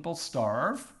poor people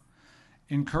starve,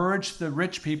 encourage the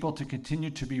rich people to continue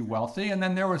to be wealthy. And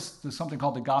then there was something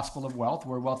called the gospel of wealth,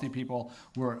 where wealthy people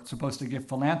were supposed to give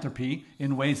philanthropy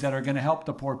in ways that are going to help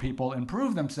the poor people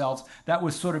improve themselves. That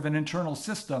was sort of an internal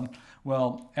system.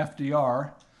 Well,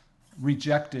 FDR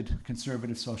rejected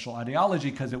conservative social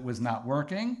ideology because it was not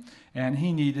working, and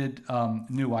he needed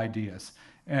new ideas.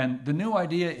 And the new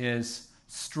idea is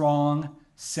strong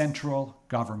central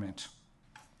government.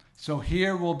 So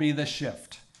here will be the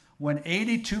shift. When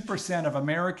 82% of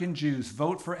American Jews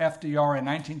vote for FDR in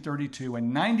 1932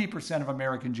 and 90% of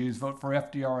American Jews vote for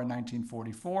FDR in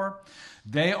 1944,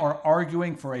 they are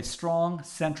arguing for a strong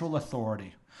central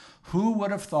authority. Who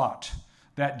would have thought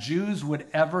that Jews would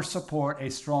ever support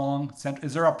a strong central?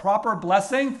 Is there a proper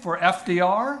blessing for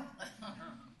FDR?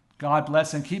 God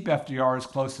bless and keep FDR as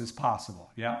close as possible.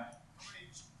 Yeah? How many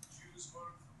Jews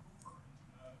voted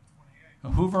for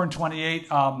Hoover in 28?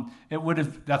 Hoover in 28, it would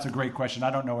have, that's a great question.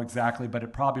 I don't know exactly, but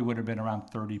it probably would have been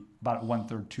around 30, about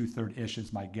 1/3, 2/3-ish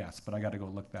is my guess, but I got to go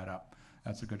look that up.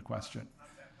 That's a good question.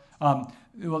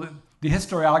 Well, the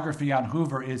historiography on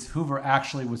Hoover is Hoover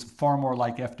actually was far more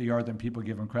like FDR than people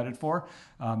give him credit for,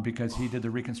 because he did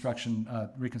the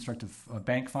reconstructive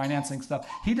bank financing stuff.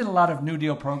 He did a lot of New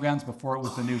Deal programs before it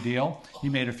was the New Deal. He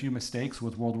made a few mistakes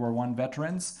with World War I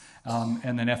veterans,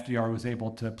 and then FDR was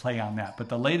able to play on that. But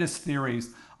the latest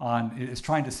theories is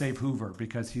trying to save Hoover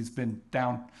because he's been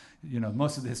down,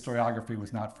 most of the historiography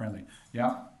was not friendly.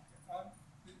 Yeah?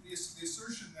 The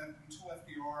assertion that until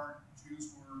FDR,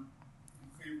 Jews were in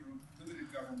favor of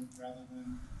limited government rather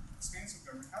than expansive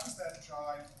government, how does that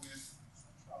jive with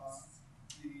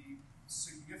the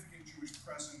significant Jewish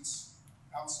presence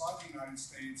outside the United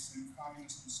States in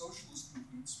communist and socialist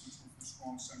movements, which were for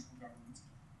strong central government,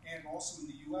 and also in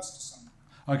the U.S. to some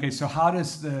degree? Okay, so how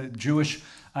does the Jewish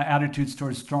attitudes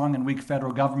towards strong and weak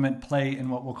federal government play in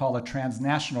what we'll call a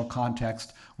transnational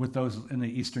context with those in the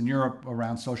Eastern Europe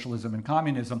around socialism and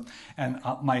communism? And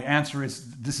my answer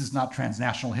is, this is not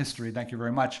transnational history. Thank you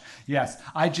very much. Yes,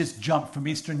 I just jumped from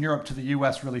Eastern Europe to the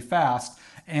U.S. really fast.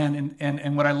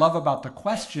 And what I love about the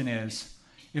question is,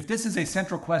 if this is a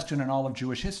central question in all of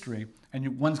Jewish history,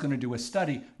 and one's going to do a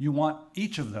study, you want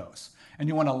each of those. And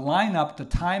you want to line up the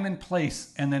time and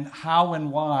place, and then how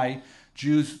and why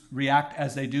Jews react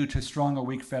as they do to strong or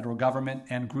weak federal government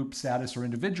and group status or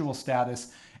individual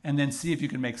status. and then see if you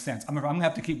can make sense. I'm going to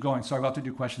have to keep going, so I'll have to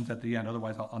do questions at the end,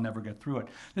 otherwise I'll never get through it.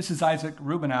 This is Isaac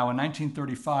Rubinow. In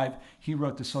 1935, he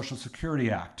wrote the Social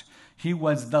Security Act. He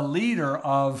was the leader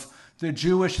of the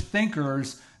Jewish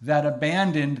thinkers that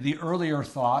abandoned the earlier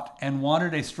thought and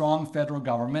wanted a strong federal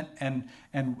government and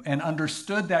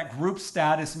understood that group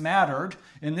status mattered.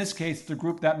 In this case, the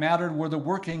group that mattered were the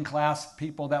working class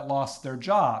people that lost their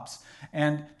jobs.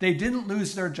 And they didn't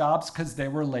lose their jobs because they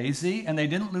were lazy, and they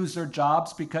didn't lose their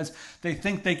jobs because they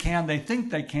think they can.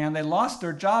 They lost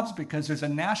their jobs because there's a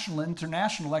national,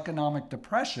 international economic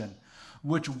depression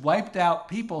which wiped out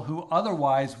people who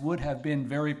otherwise would have been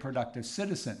very productive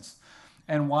citizens.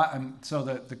 And so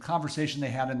the conversation they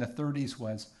had in the 30s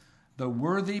was the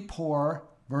worthy poor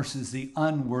versus the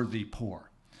unworthy poor.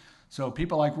 So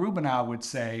people like Rubinow would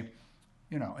say,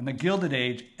 in the Gilded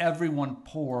Age, everyone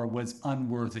poor was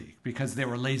unworthy because they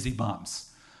were lazy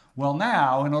bums. Well,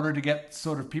 now, in order to get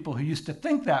sort of people who used to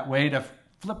think that way to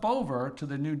flip over to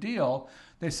the New Deal,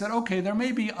 they said, okay, there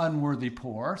may be unworthy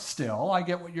poor still, I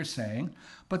get what you're saying,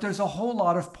 but there's a whole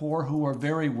lot of poor who are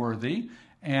very worthy,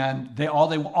 and all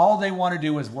they want to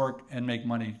do is work and make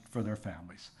money for their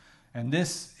families. And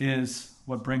this is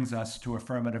what brings us to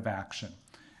affirmative action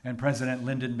and President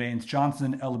Lyndon Baines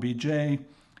Johnson, LBJ,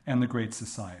 and the Great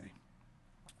Society.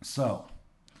 So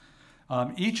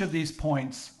each of these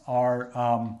points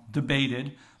are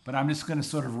debated, but I'm just going to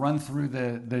sort of run through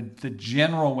the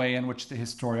general way in which the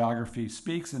historiography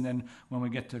speaks, and then when we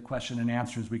get to question and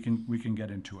answers, we can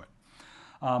get into it.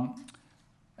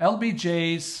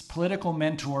 LBJ's political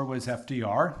mentor was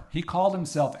FDR. He called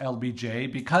himself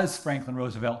LBJ because Franklin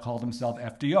Roosevelt called himself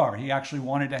FDR. He actually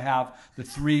wanted to have the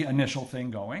three initial thing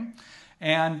going.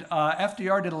 And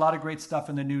FDR did a lot of great stuff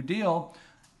in the New Deal.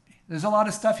 There's a lot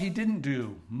of stuff he didn't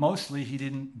do. Mostly he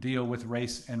didn't deal with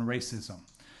race and racism.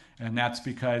 And that's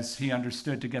because he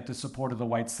understood to get the support of the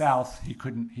white South, he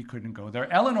couldn't go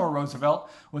there. Eleanor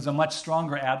Roosevelt was a much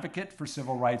stronger advocate for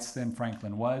civil rights than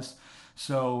Franklin was.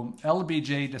 So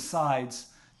LBJ decides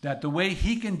that the way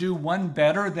he can do one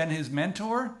better than his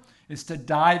mentor is to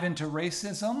dive into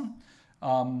racism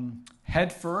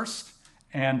head first,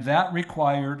 and that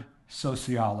required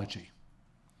sociology.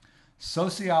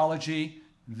 Sociology,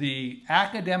 the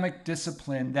academic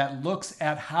discipline that looks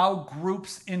at how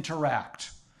groups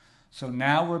interact. So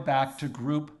now we're back to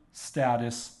group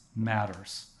status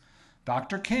matters.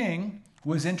 Dr. King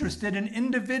was interested in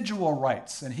individual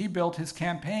rights, and he built his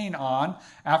campaign on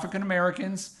African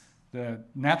Americans, the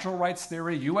natural rights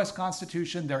theory, U.S.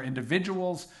 Constitution. They're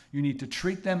individuals. You need to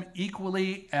treat them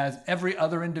equally as every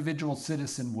other individual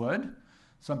citizen would.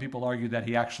 Some people argue that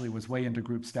he actually was way into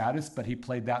group status, but he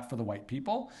played that for the white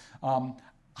people.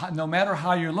 No matter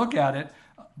how you look at it,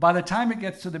 by the time it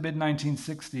gets to the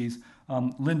mid-1960s,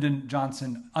 Lyndon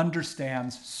Johnson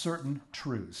understands certain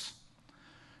truths.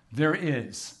 There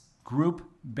is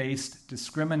group-based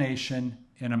discrimination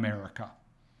in America.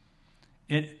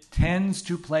 It tends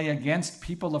to play against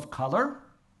people of color.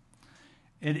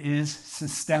 It is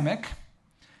systemic,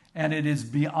 and it is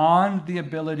beyond the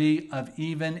ability of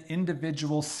even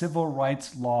individual civil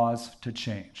rights laws to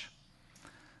change.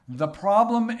 The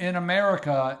problem in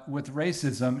America with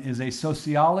racism is a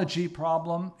sociology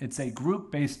problem. It's a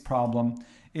group-based problem.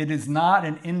 It is not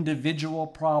an individual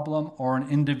problem or an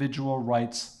individual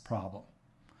rights problem.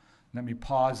 Let me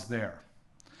pause there,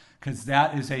 because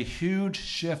that is a huge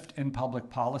shift in public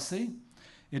policy.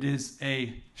 It is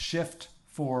a shift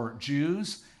for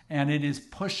Jews, and it is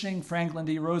pushing Franklin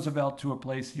D. Roosevelt to a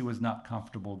place he was not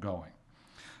comfortable going.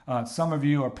 Some of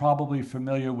you are probably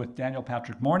familiar with Daniel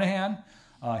Patrick Moynihan.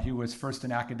 He was first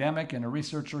an academic and a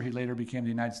researcher. He later became the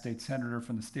United States Senator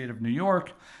from the state of New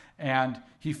York. And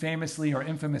he famously or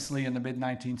infamously in the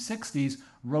mid-1960s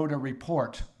wrote a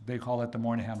report. They call it the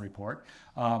Moynihan Report.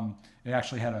 It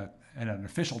actually had an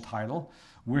official title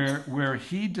where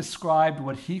he described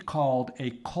what he called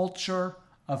a culture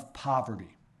of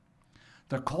poverty.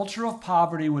 The culture of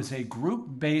poverty was a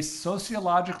group-based,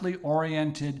 sociologically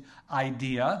oriented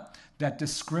idea that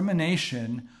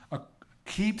discrimination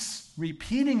keeps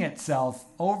repeating itself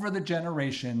over the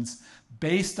generations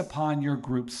based upon your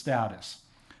group status.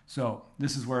 So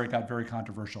this is where it got very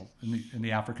controversial in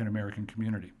the African American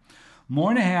community.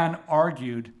 Moynihan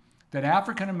argued that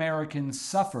African Americans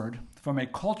suffered from a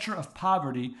culture of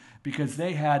poverty because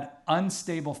they had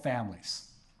unstable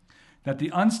families. That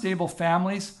the unstable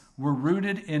families were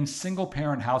rooted in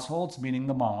single-parent households, meaning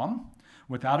the mom,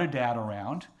 without a dad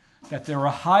around, that there were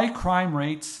high crime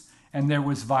rates and there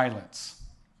was violence.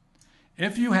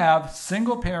 If you have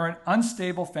single-parent,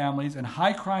 unstable families in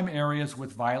high crime areas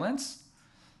with violence,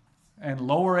 and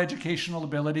lower educational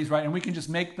abilities, right? And we can just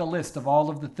make the list of all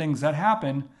of the things that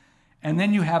happen. And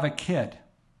then you have a kid.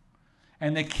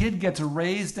 And the kid gets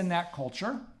raised in that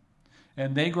culture.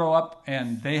 And they grow up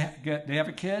and they have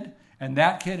a kid. And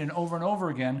that kid, and over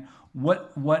again,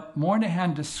 what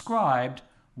Moynihan described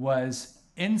was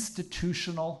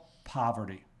institutional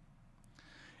poverty.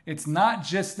 It's not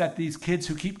just that these kids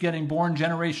who keep getting born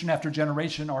generation after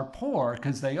generation are poor,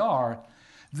 because they are.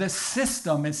 The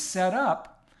system is set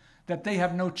up that they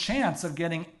have no chance of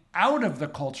getting out of the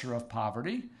culture of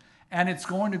poverty, and it's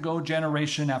going to go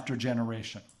generation after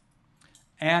generation.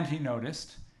 And he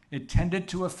noticed it tended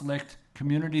to afflict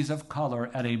communities of color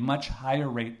at a much higher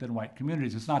rate than white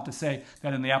communities. It's not to say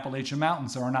that in the Appalachian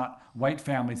Mountains there are not white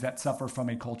families that suffer from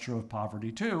a culture of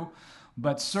poverty too,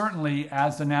 but certainly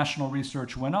as the national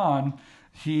research went on,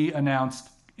 he announced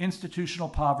institutional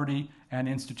poverty and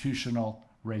institutional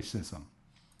racism.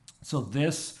 So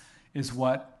this is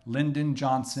what Lyndon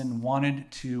Johnson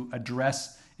wanted to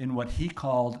address in what he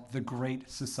called the Great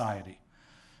Society.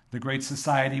 The Great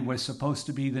Society was supposed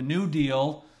to be the New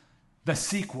Deal, the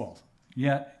sequel,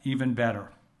 yet even better.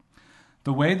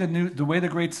 The way the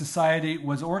Great Society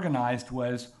was organized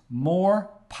was more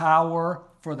power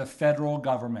for the federal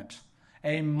government,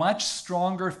 a much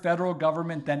stronger federal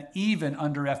government than even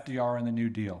under FDR and the New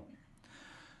Deal.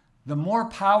 The more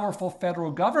powerful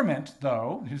federal government,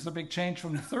 though, here's the big change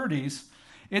from the 30s,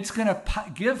 it's going to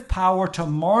give power to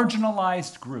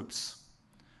marginalized groups.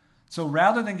 So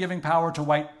rather than giving power to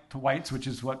whites, which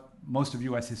is what most of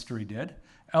U.S. history did,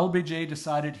 LBJ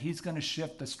decided he's going to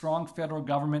shift the strong federal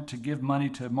government to give money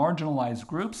to marginalized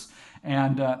groups,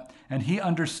 and he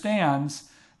understands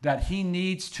that he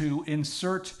needs to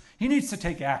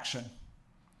take action,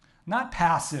 not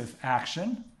passive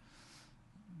action.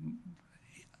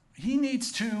 He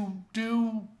needs to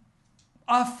do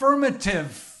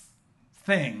affirmative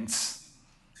things.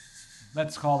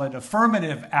 Let's call it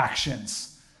affirmative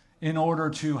actions in order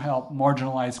to help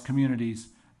marginalized communities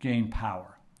gain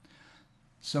power.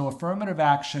 So affirmative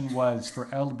action was for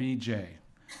LBJ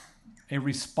a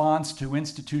response to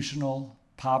institutional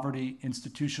poverty,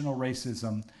 institutional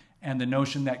racism, and the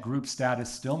notion that group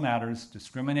status still matters.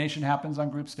 Discrimination happens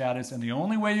on group status, and the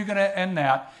only way you're going to end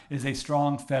that is a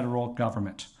strong federal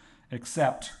government.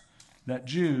 Except that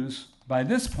Jews, by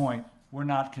this point, were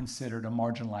not considered a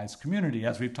marginalized community.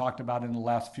 As we've talked about in the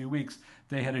last few weeks,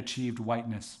 they had achieved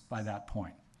whiteness by that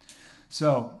point.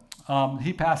 So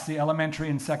he passed the Elementary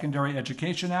and Secondary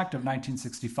Education Act of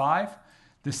 1965.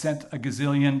 This sent a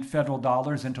gazillion federal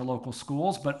dollars into local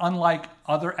schools, but unlike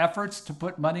other efforts to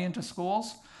put money into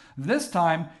schools, this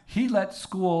time he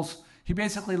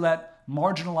basically let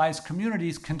marginalized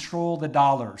communities control the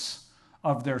dollars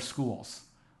of their schools,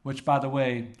 which, by the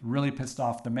way, really pissed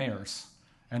off the mayors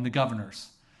and the governors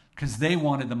because they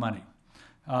wanted the money.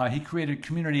 He created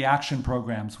community action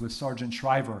programs with Sergeant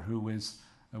Shriver, who was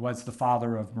the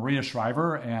father of Maria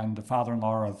Shriver and the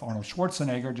father-in-law of Arnold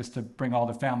Schwarzenegger, just to bring all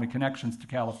the family connections to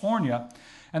California.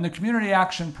 And the community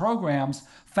action programs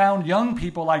found young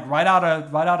people like right out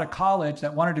of college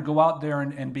that wanted to go out there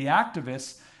and be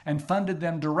activists, and funded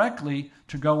them directly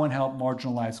to go and help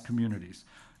marginalized communities.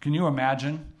 Can you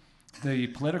imagine the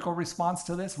political response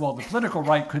to this? Well, the political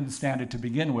right couldn't stand it to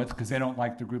begin with because they don't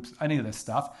like the groups, any of this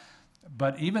stuff.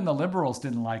 But even the liberals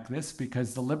didn't like this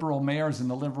because the liberal mayors and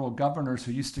the liberal governors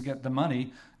who used to get the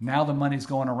money, now the money's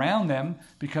going around them,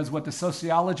 because what the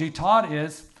sociology taught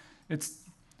is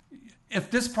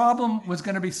if this problem was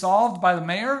going to be solved by the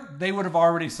mayor, they would have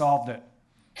already solved it.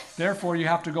 Therefore, you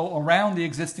have to go around the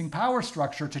existing power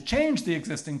structure to change the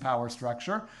existing power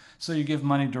structure, so you give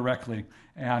money directly.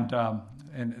 And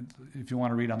if you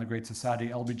want to read on the Great Society,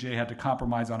 LBJ had to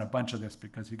compromise on a bunch of this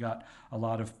because he got a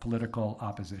lot of political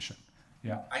opposition.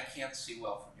 Yeah. I can't see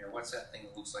well from here. What's that thing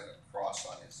that looks like a cross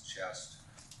on his chest?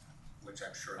 Which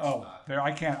I'm sure it's not. There,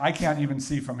 I can't even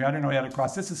see from here. I didn't know he had a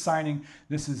cross. This is signing.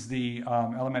 This is the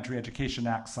Elementary Education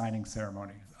Act signing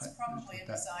ceremony. It's probably a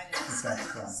design in his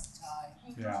tie.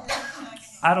 Yeah.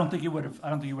 I don't think he would have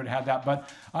had that, but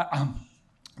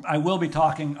I will be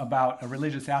talking about a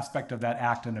religious aspect of that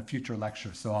act in a future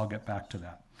lecture, so I'll get back to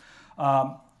that.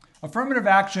 Affirmative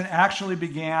action actually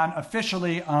began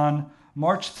officially on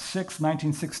March 6,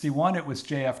 1961. It was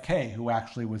JFK who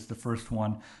actually was the first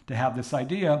one to have this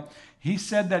idea. He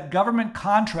said that government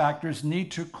contractors need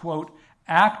to, quote,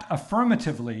 act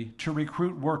affirmatively to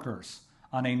recruit workers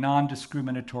on a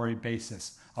non-discriminatory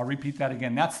basis. I'll repeat that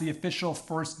again. That's the official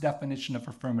first definition of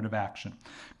affirmative action.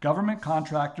 Government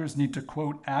contractors need to,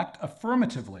 quote, act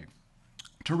affirmatively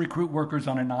to recruit workers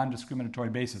on a non-discriminatory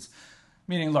basis.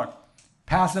 Meaning, look,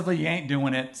 Passively, you ain't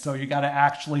doing it, so you got to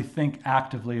actually think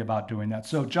actively about doing that.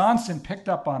 So Johnson picked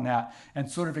up on that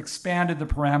and sort of expanded the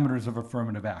parameters of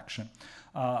affirmative action.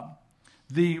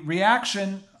 The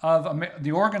reaction of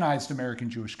the organized American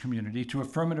Jewish community to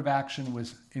affirmative action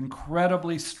was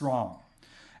incredibly strong.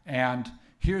 And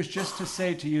here's just to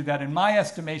say to you that in my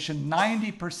estimation,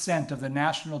 90% of the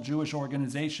national Jewish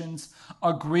organizations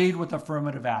agreed with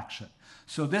affirmative action.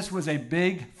 So this was a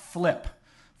big flip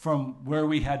from where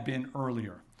we had been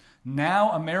earlier.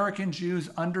 Now American Jews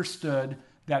understood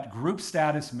that group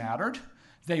status mattered.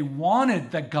 They wanted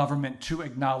the government to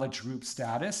acknowledge group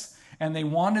status, and they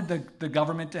wanted the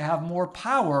government to have more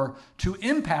power to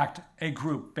impact a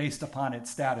group based upon its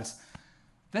status.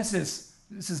 This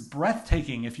is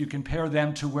breathtaking if you compare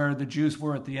them to where the Jews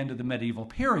were at the end of the medieval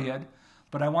period.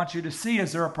 But I want you to see,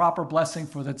 is there a proper blessing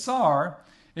for the Tsar?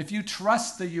 If you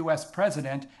trust the US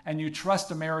president and you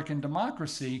trust American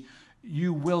democracy,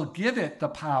 you will give it the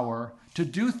power to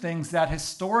do things that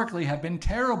historically have been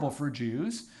terrible for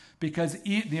Jews, because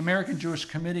the American Jewish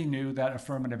Committee knew that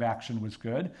affirmative action was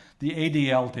good. The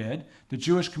ADL did. The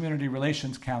Jewish Community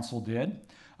Relations Council did.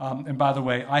 And by the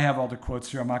way, I have all the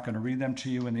quotes here. I'm not going to read them to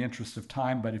you in the interest of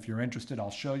time, but if you're interested,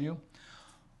 I'll show you.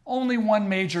 Only one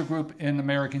major group in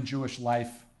American Jewish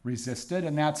life resisted,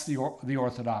 and that's the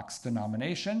Orthodox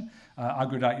denomination,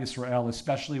 Agudat Yisrael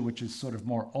especially, which is sort of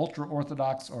more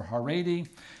ultra-Orthodox or Haredi,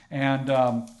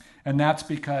 and that's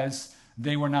because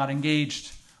they were not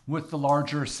engaged with the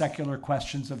larger secular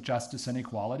questions of justice and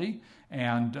equality,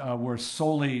 and were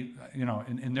solely,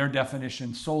 in their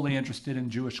definition, solely interested in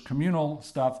Jewish communal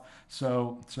stuff,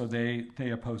 so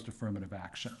they opposed affirmative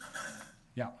action.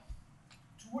 Yeah.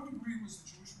 To what degree was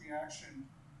the Jewish reaction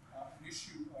an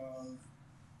issue of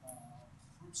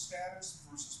group status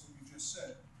versus what you just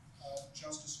said,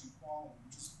 justice and equality,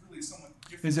 which is really somewhat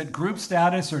different? Is it group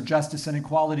status or justice and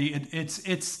equality?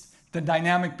 It's the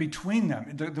dynamic between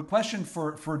them. The question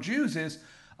for Jews is,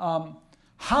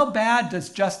 how bad does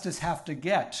justice have to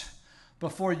get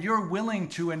before you're willing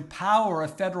to empower a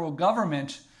federal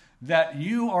government that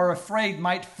you are afraid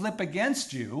might flip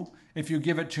against you if you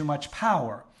give it too much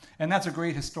power? And that's a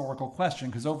great historical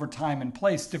question, because over time and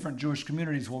place, different Jewish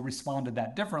communities will respond to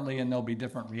that differently, and there'll be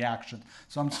different reactions.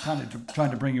 So I'm just kind of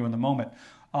trying to bring you in the moment.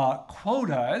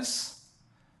 Quotas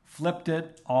flipped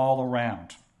it all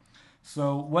around.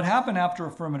 So what happened after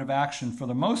affirmative action, for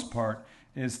the most part,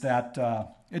 is that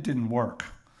it didn't work.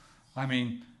 I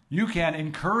mean, you can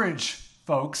encourage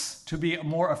folks to be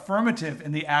more affirmative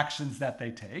in the actions that they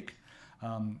take.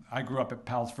 I grew up at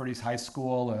Palos Verdes High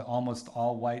School, an almost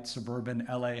all-white suburban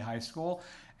LA high school.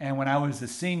 And when I was a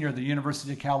senior, the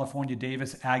University of California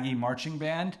Davis Aggie Marching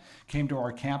Band came to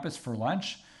our campus for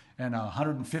lunch. And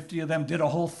 150 of them did a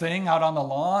whole thing out on the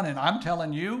lawn. And I'm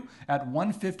telling you, at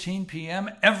 1:15 p.m.,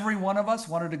 every one of us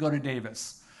wanted to go to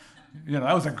Davis.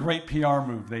 That was a great PR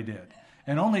move they did.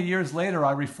 And only years later,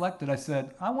 I reflected. I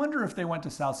said, I wonder if they went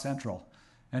to South Central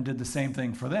and did the same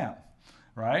thing for them,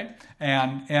 right?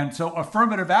 And so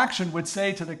affirmative action would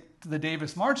say to the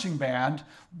Davis Marching Band,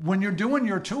 when you're doing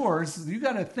your tours, you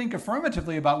got to think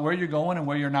affirmatively about where you're going and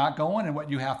where you're not going and what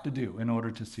you have to do in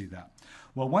order to see that.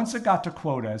 Well, once it got to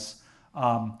quotas,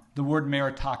 the word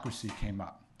meritocracy came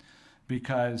up,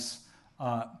 because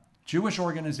Jewish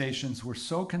organizations were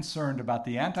so concerned about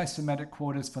the anti-Semitic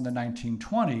quotas from the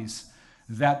 1920s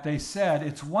that they said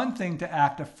it's one thing to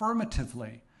act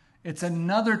affirmatively, it's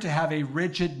another to have a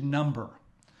rigid number.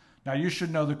 Now, you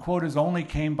should know the quotas only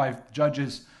came by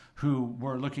judges who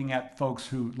were looking at folks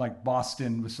who, like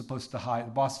Boston was supposed to hire,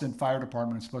 the Boston Fire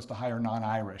Department was supposed to hire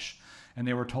non-Irish. And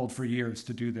they were told for years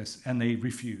to do this, and they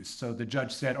refused. So the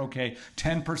judge said, okay,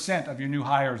 10% of your new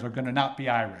hires are going to not be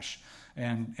Irish.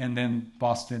 And then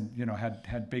Boston,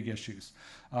 had big issues.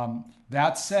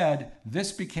 That said,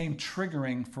 this became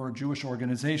triggering for Jewish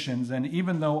organizations, and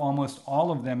even though almost all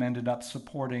of them ended up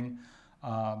supporting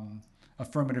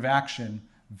affirmative action,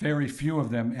 very few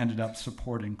of them ended up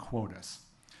supporting quotas.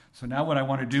 So now what I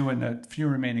want to do in the few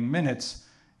remaining minutes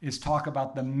is talk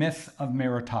about the myth of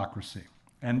meritocracy.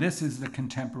 And this is the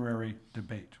contemporary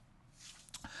debate.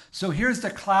 So here's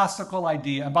the classical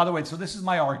idea. And by the way, so this is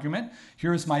my argument.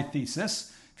 Here's my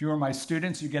thesis. If you are my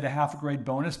students, you get a half a grade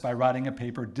bonus by writing a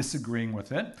paper disagreeing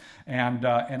with it. And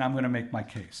I'm going to make my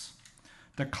case.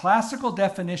 The classical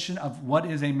definition of what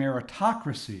is a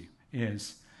meritocracy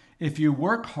is, if you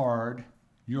work hard,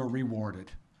 you're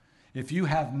rewarded. If you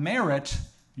have merit,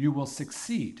 you will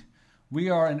succeed.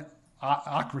 We are an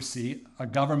ocracy, a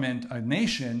government, a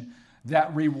nation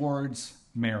that rewards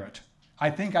merit.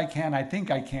 I think I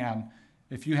can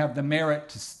if you have the merit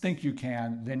to think you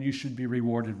can, then you should be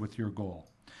rewarded with your goal.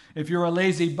 If you're a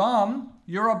lazy bum,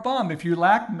 you're a bum. If you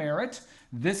lack merit,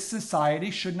 this society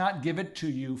should not give it to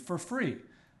you for free,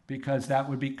 because that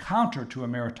would be counter to a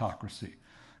meritocracy.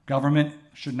 Government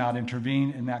should not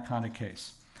intervene in that kind of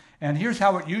case. And here's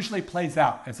how it usually plays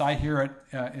out, as I hear it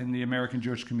in the American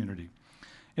Jewish community.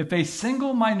 If a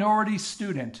single minority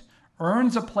student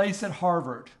earns a place at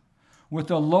Harvard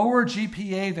with a lower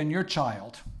GPA than your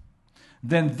child,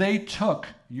 then they took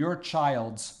your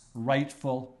child's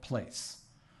rightful place.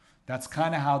 That's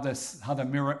kind of how the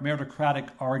meritocratic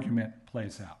argument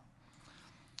plays out.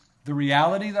 The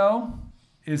reality, though,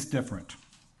 is different.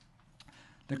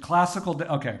 The classical,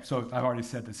 okay, so I've already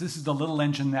said this. This is the little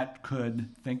engine that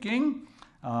could thinking.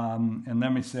 And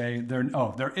let me say,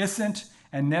 there isn't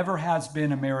and never has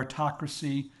been a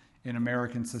meritocracy in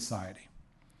American society.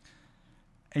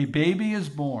 A baby is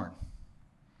born,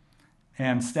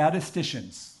 and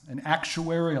statisticians and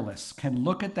actuarialists can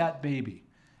look at that baby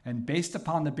and, based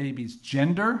upon the baby's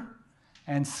gender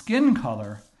and skin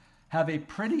color, have a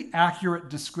pretty accurate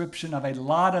description of a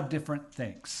lot of different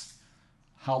things.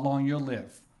 How long you'll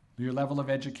live, your level of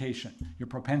education, your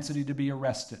propensity to be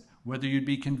arrested, whether you'd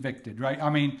be convicted, right? I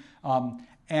mean,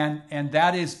 and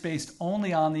that is based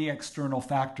only on the external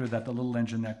factor that the little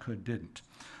engine that could didn't.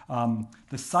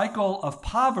 The cycle of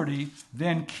poverty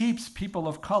then keeps people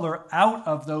of color out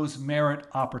of those merit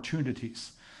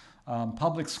opportunities.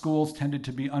 Public schools tended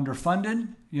to be underfunded,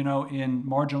 in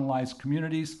marginalized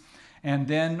communities. And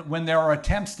then when there are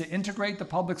attempts to integrate the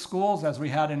public schools, as we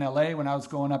had in LA when I was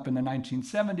growing up in the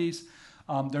 1970s,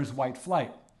 there's white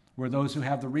flight, where those who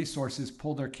have the resources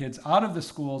pull their kids out of the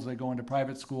schools, they go into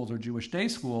private schools or Jewish day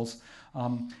schools.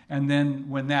 And then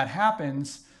when that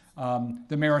happens,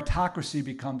 the meritocracy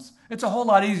becomes, it's a whole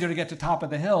lot easier to get to top of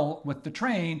the hill with the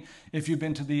train if you've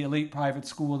been to the elite private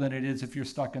school than it is if you're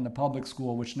stuck in the public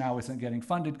school, which now isn't getting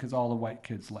funded because all the white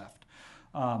kids left.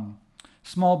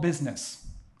 Small business.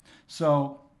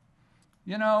 So,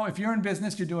 if you're in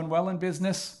business, you're doing well in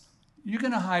business, you're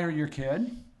going to hire your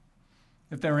kid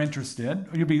if they're interested.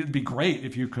 It'd be great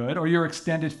if you could, or your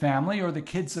extended family, or the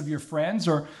kids of your friends,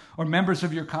 or members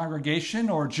of your congregation,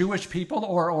 or Jewish people,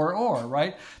 or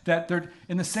right? That they're,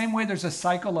 in the same way there's a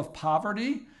cycle of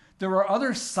poverty, there are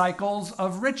other cycles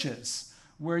of riches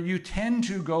where you tend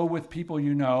to go with people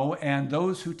you know, and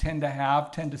those who tend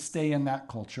to stay in that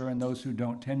culture, and those who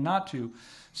don't tend not to.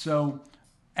 So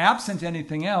absent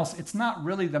anything else, it's not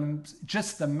really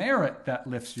just the merit that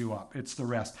lifts you up. It's the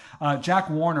rest. Jack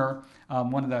Warner,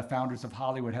 one of the founders of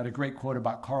Hollywood, had a great quote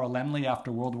about Carl Laemmle after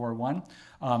World War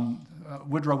I.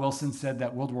 Woodrow Wilson said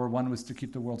that World War I was to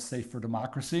keep the world safe for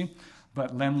democracy.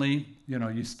 But Laemmle,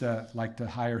 used to like to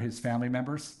hire his family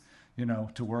members,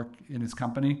 to work in his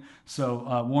company.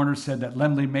 So Warner said that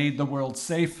Laemmle made the world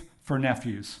safe for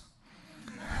nephews.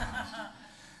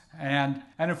 And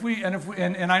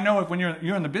I know when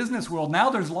you're in the business world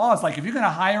now, there's laws like if you're going to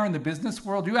hire in the business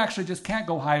world, you actually just can't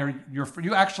go hire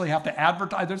you actually have to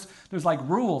advertise. There's like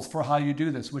rules for how you do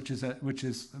this, which is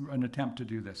an attempt to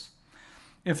do this.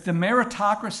 If the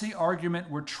meritocracy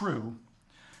argument were true,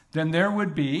 then there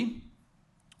would be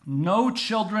no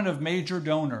children of major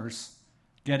donors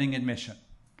getting admission.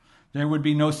 There would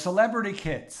be no celebrity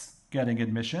kids getting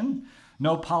admission.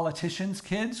 No politicians'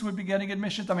 kids would be getting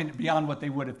admissions. Beyond what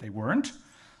they would if they weren't.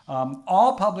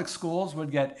 All public schools would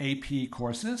get AP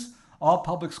courses. All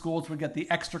public schools would get the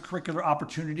extracurricular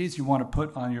opportunities you want to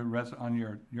put on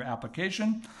your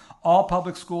application. All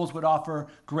public schools would offer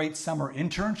great summer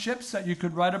internships that you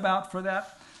could write about for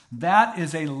that. That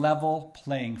is a level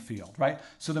playing field, right?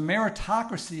 So the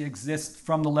meritocracy exists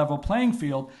from the level playing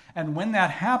field, and when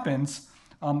that happens,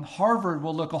 Harvard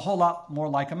will look a whole lot more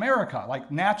like America.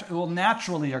 It will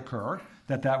naturally occur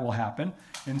that will happen.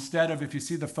 Instead of, if you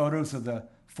see the photos of the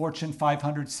Fortune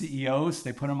 500 CEOs,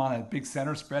 they put them on a big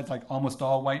center spread, like almost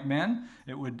all white men,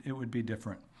 it would be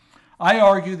different. I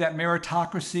argue that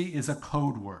meritocracy is a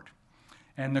code word.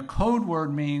 And the code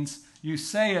word means you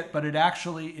say it, but it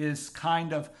actually is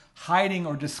kind of hiding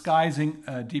or disguising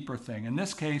a deeper thing. In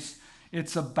this case,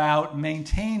 it's about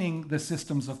maintaining the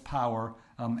systems of power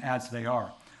as they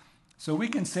are. So we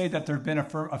can say that there have been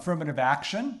affirmative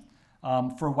action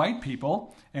for white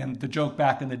people, and the joke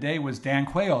back in the day was Dan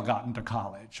Quayle got into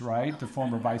college, right? The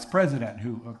former vice president,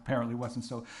 who apparently wasn't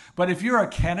so. But if you're a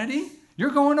Kennedy,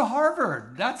 you're going to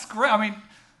Harvard. That's great.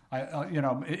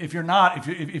 If you're not,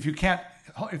 if you can't,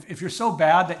 if you're so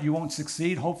bad that you won't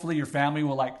succeed, hopefully your family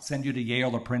will send you to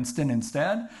Yale or Princeton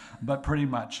instead. But pretty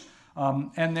much.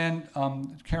 And then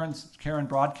Karen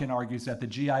Brodkin argues that the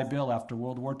GI Bill after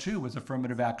World War II was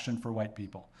affirmative action for white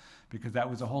people, because that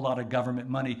was a whole lot of government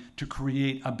money to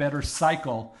create a better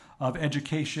cycle of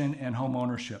education and home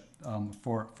ownership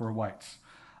for whites.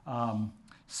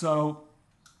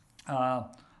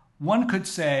 One could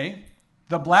say,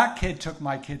 the black kid took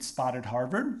my kid's spot at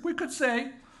Harvard. We could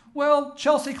say, well,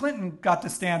 Chelsea Clinton got to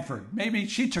Stanford. Maybe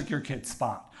she took your kid's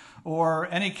spot. Or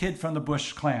any kid from the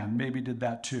Bush clan maybe did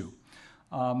that too.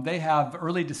 They have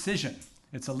early decision.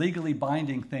 It's a legally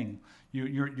binding thing.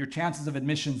 Your chances of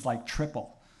admissions like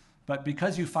triple. But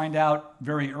because you find out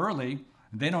very early,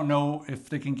 they don't know if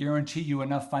they can guarantee you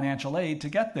enough financial aid to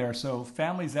get there. So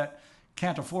families that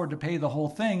can't afford to pay the whole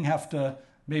thing have to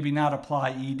maybe not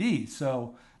apply ED.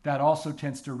 So that also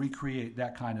tends to recreate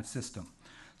that kind of system.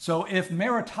 So if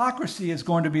meritocracy is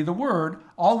going to be the word,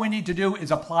 all we need to do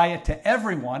is apply it to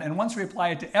everyone. And once we apply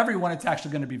it to everyone, it's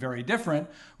actually going to be very different,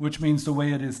 which means the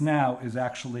way it is now is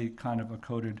actually kind of a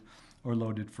coded or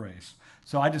loaded phrase.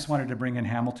 So I just wanted to bring in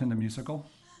Hamilton the musical.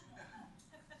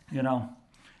 You know,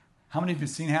 how many of you have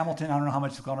seen Hamilton? I don't know how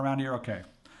much has gone around here. Okay.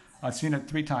 I've seen it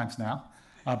 3 times now.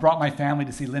 I brought my family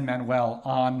to see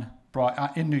Lin-Manuel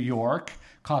in New York.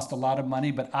 Cost a lot of money,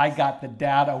 but I got the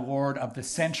Dad Award of the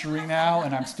century now,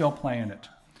 and I'm still playing it.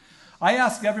 I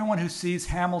ask everyone who sees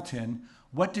Hamilton,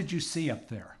 what did you see up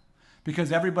there?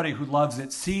 Because everybody who loves it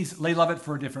they love it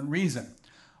for a different reason.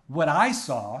 What I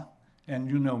saw, and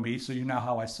you know me, so you know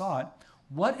how I saw it,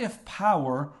 what if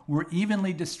power were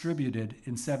evenly distributed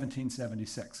in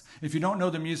 1776? If you don't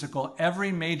know the musical,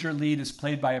 every major lead is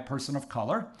played by a person of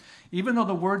color. Even though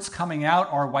the words coming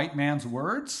out are white man's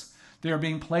words, they are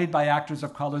being played by actors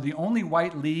of color. The only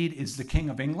white lead is the King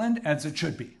of England, as it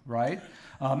should be, right?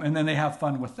 And then they have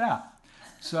fun with that.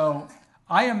 So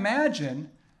I imagine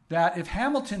that if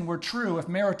Hamilton were true, if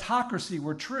meritocracy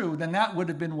were true, then that would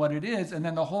have been what it is, and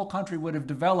then the whole country would have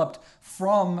developed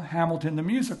from Hamilton the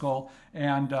musical,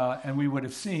 and we would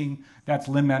have seen that's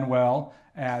Lin-Manuel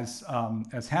as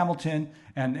Hamilton,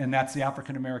 and that's the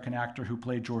African-American actor who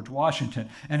played George Washington.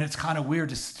 And it's kind of weird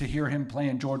to hear him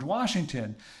playing George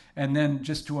Washington, and then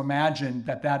just to imagine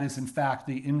that that is in fact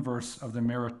the inverse of the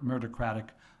meritocratic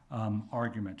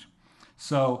argument.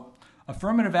 So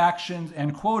affirmative actions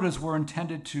and quotas were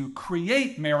intended to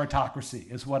create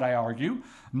meritocracy, is what I argue,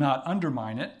 not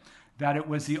undermine it. That it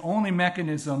was the only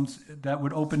mechanisms that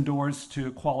would open doors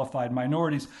to qualified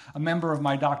minorities. A member of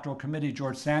my doctoral committee,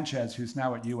 George Sanchez, who's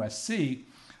now at USC,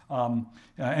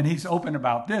 and he's open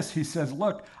about this. He says,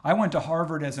 look, I went to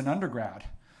Harvard as an undergrad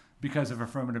because of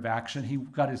affirmative action. He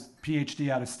got his PhD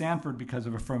out of Stanford because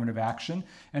of affirmative action,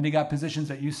 and he got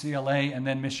positions at UCLA and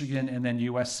then Michigan and then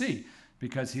USC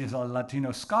because he is a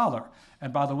Latino scholar.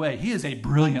 And by the way, he is a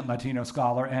brilliant Latino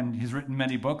scholar, and he's written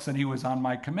many books, and he was on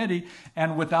my committee.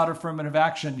 And without affirmative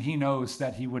action, he knows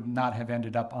that he would not have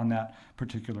ended up on that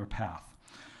particular path.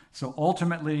 So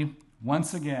ultimately,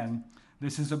 once again,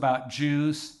 this is about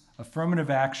Jews,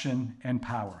 affirmative action, and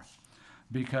power.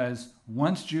 Because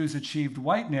once Jews achieved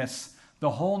whiteness, the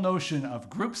whole notion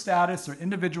of group status or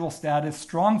individual status,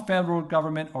 strong federal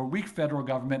government or weak federal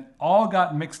government, all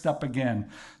got mixed up again.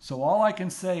 So all I can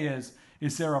say is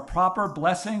there a proper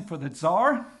blessing for the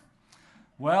Tsar?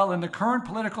 Well, in the current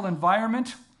political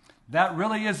environment, that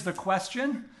really is the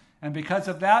question. And because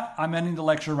of that, I'm ending the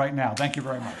lecture right now. Thank you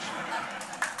very much.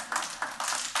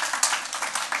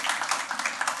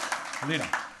 Alita.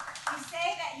 You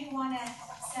say that you want to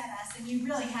upset us, and you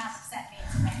really have upset me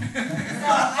today. So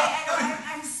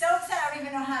I'm so upset I don't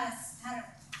even know how to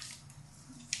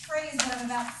phrase what I'm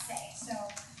about to say. So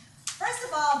first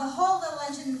of all, the whole little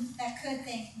engine that could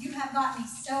thing, you have got me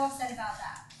so upset about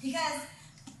that. Because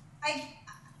I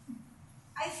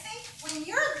think when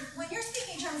you're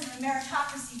speaking in terms of a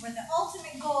meritocracy where the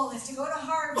ultimate goal is to go to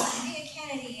Harvard and be a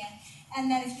Kennedy, and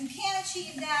that if you can't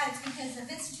achieve that, it's because of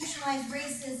institutionalized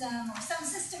racism or some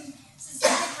systemic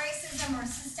racism or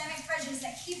systemic prejudice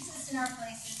that keeps us in our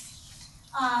places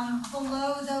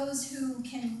below those who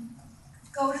can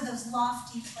go to those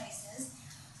lofty places.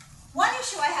 One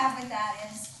issue I have with that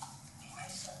is,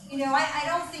 I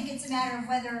don't think it's a matter of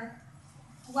whether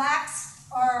blacks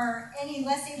are any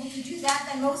less able to do that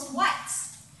than most whites.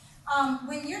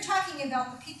 When you're talking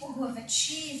about the people who have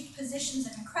achieved positions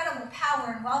of incredible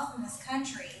power and wealth in this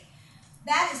country,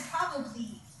 that is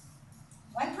probably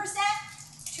 1%,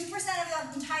 2%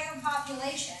 of the entire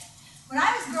population. When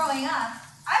I was growing up,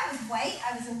 I was white,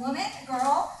 I was a woman, a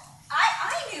girl.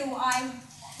 I knew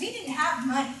we didn't have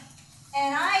money.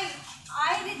 And I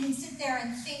didn't sit there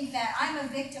and think that I'm a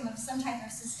victim of some type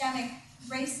of systemic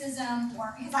racism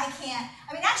or because actually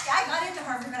I got into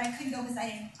Harvard, but I couldn't go because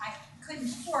I couldn't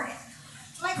afford it.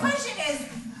 So my question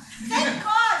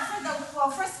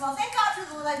of all, thank God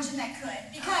for the legend that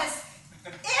could, because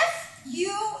if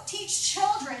you teach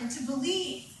children to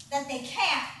believe that they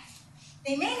can,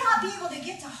 they may not be able to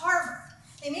get to Harvard.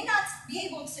 They may not be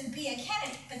able to be a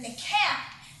Kennedy, but they can.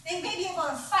 They may be able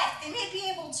to fight. They may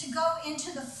be able to go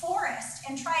into the forest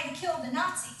and try to kill the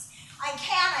Nazis. I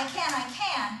can, I can, I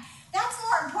can. That's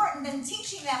more important than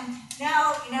teaching them,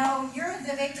 no, you're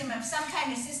the victim of some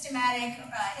kind of systematic,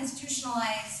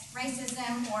 institutionalized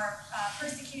racism or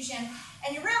persecution,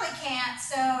 and you really can't.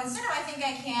 So instead of I think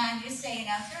I can, just say,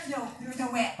 there's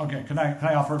no way. Okay, can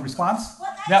I offer a response?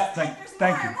 Well, Yeah,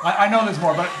 thank you. I know there's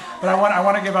more, but I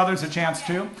want to give others a chance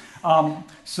too.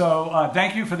 So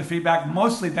thank you for the feedback.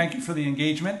 Mostly thank you for the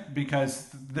engagement,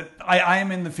 because I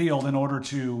am in the field in order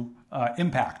to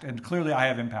impact, and clearly I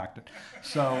have impacted.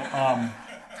 So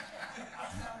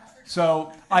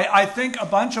I think a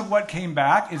bunch of what came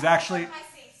back is actually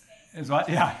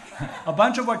a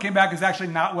bunch of what came back is actually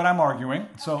not what I'm arguing.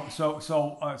 So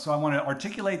I want to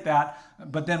articulate that,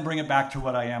 but then bring it back to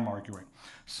what I am arguing.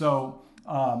 So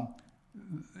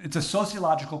it's a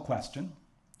sociological question,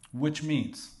 which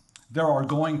means there are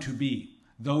going to be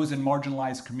those in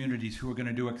marginalized communities who are going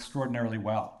to do extraordinarily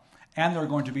well, and there are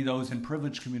going to be those in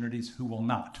privileged communities who will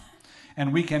not.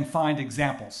 And we can find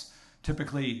examples.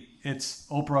 Typically, it's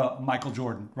Oprah, Michael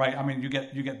Jordan, right? I mean, you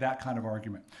get that kind of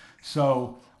argument.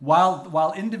 So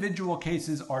while individual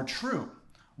cases are true,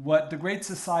 what the Great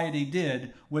Society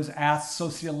did was ask,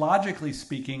 sociologically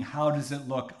speaking, how does it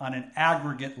look on an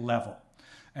aggregate level?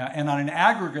 And on an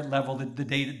aggregate level, the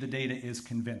data is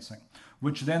convincing,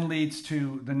 which then leads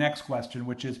to the next question,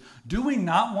 which is, do we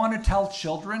not want to tell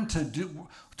children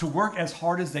to work as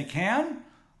hard as they can?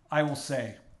 I will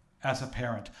say, as a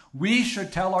parent, we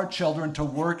should tell our children to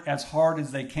work as hard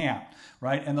as they can,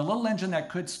 right? And the Little Engine That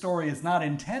Could story is not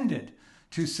intended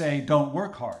to say don't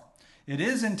work hard. It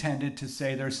is intended to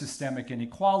say there's systemic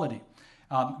inequality,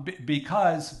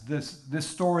 because this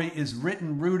story is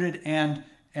written, rooted, and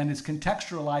is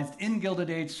contextualized in Gilded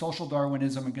Age social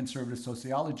Darwinism and conservative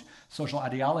social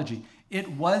ideology. It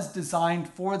was designed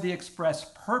for the express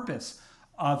purpose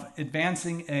of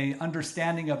advancing an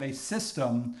understanding of a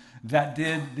system that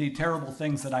did the terrible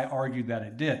things that I argued that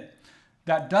it did.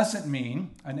 That doesn't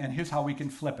mean, and here's how we can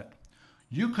flip it.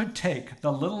 You could take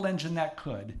the Little Engine That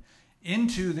Could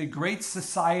into the Great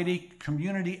Society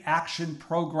Community Action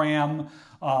Program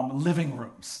living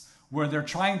rooms, where they're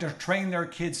trying to train their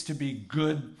kids to be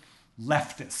good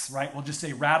leftists, right? We'll just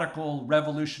say radical,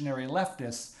 revolutionary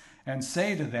leftists, and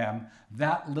say to them,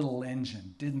 that little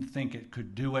engine didn't think it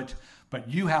could do it, but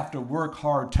you have to work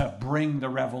hard to bring the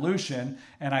revolution.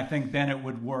 And I think then it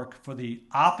would work for the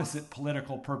opposite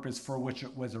political purpose for which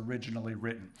it was originally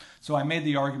written. So I made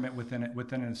the argument within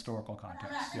an historical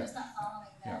context. I'm just not following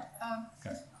that.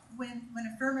 Okay.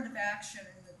 When affirmative action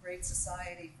in the Great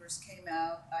Society first came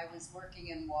out, I was working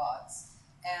in Watts,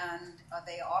 and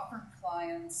they offered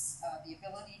clients the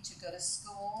ability to go to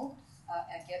school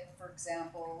and get, for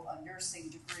example, nursing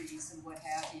degrees and what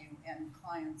have you, and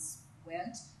clients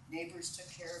went. Neighbors took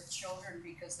care of children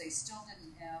because they still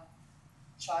didn't have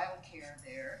child care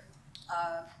there.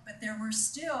 But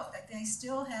they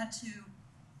still had to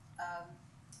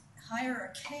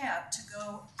hire a cab to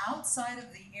go outside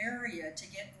of the area to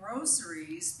get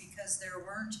groceries because there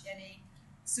weren't any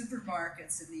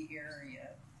supermarkets in the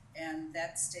area. And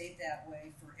that stayed that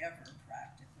way forever,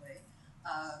 practically.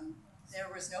 There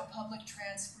was no public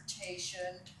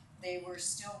transportation. They were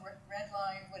still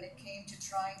redlined when it came to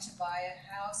trying to buy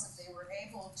a house if they were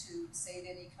able to save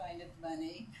any kind of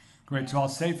money. Great. So I'll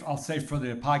say for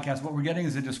the podcast, what we're getting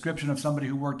is a description of somebody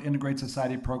who worked in the Great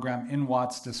Society program in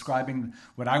Watts, describing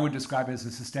what I would describe as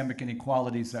the systemic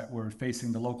inequalities that were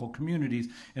facing the local communities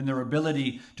in their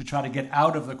ability to try to get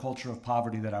out of the culture of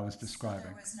poverty that I was describing.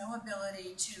 There was no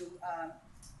ability to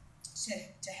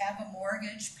have a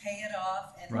mortgage, pay it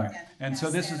off, and right. And so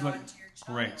this is what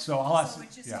great. So I'll ask. So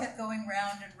it just kept going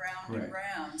round and round and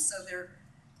round. So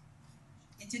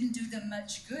it didn't do them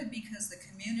much good because the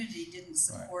community didn't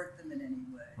support them in any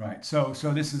way. Right. So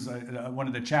this is one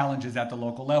of the challenges at the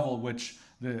local level, which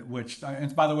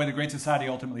and by the way, the Great Society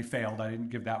ultimately failed. I didn't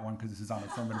give that one because this is on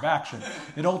affirmative action.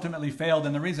 It ultimately failed,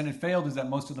 and the reason it failed is that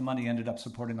most of the money ended up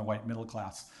supporting the white middle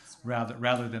class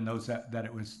rather than those that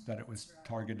it was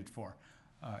targeted for.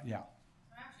 Yeah.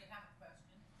 I actually have a question.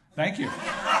 Thank you.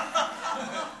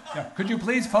 Yeah. Could you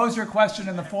please pose your question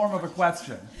in the form of a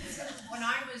question? When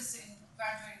I was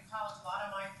graduating college, a lot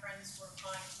of my friends were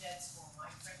applying to med school.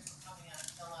 My friends were coming out of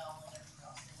Hillel and everything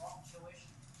else. They were all Jewish.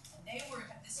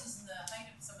 And this is in the height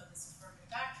of some of this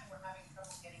affirmative action, were having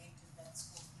trouble getting into med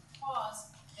school because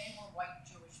they were white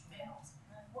Jewish males.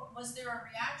 Was there a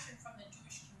reaction from the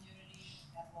Jewish community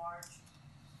at large?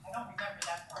 I don't remember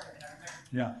that part of it. I remember.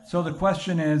 Yeah. So the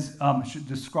question is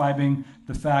describing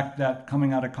the fact that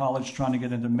coming out of college, trying to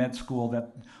get into med school,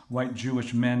 that white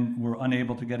Jewish men were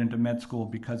unable to get into med school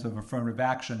because of affirmative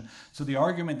action. So the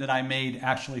argument that I made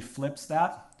actually flips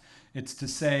that. It's to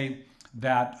say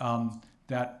that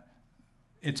that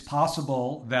it's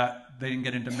possible that they didn't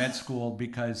get into med school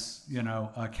because, you know,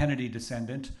 a Kennedy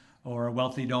descendant or a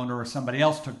wealthy donor or somebody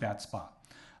else took that spot.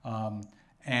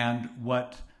 And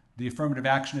what the affirmative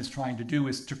action is trying to do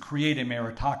is to create a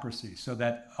meritocracy so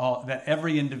that that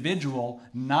every individual,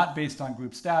 not based on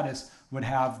group status, would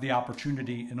have the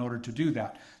opportunity in order to do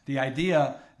that. The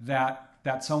idea that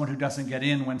someone who doesn't get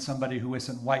in when somebody who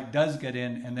isn't white does get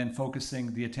in, and then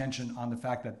focusing the attention on the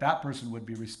fact that that person would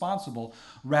be responsible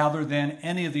rather than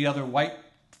any of the other white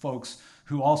folks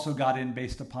who also got in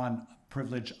based upon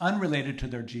privilege unrelated to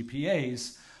their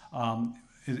GPAs,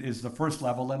 is the first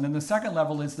level. And then the second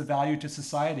level is the value to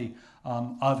society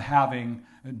of having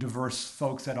diverse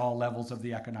folks at all levels of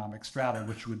the economic strata,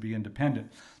 which would be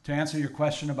independent. To answer your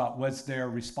question about was there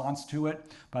response to it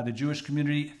by the Jewish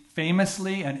community,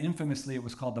 famously and infamously, it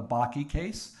was called the Bakke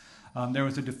case. There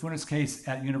was a DeFunis case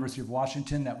at University of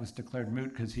Washington that was declared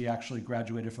moot because he actually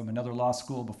graduated from another law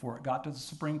school before it got to the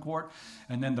Supreme Court.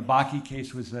 And then the Bakke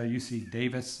case was UC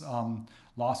Davis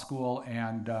Law School,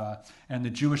 and the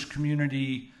Jewish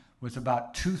community was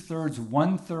about 2/3,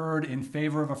 1/3 in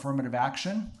favor of affirmative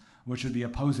action, which would be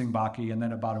opposing Bakke, and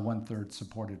then about a 1/3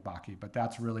 supported Bakke. But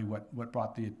that's really what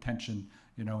brought the attention,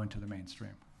 you know, into the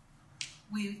mainstream.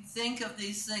 We think of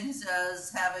these things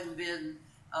as having been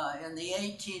in the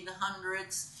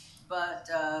 1800s, but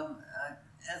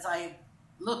as I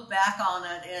look back on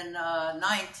it in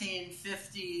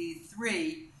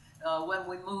 1953, when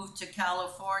we moved to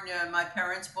California and my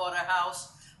parents bought a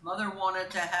house, Mother wanted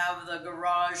to have the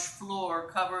garage floor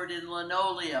covered in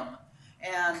linoleum.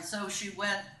 And so she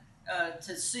went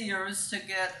to Sears to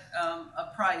get a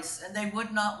price, and they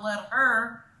would not let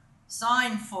her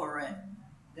sign for it.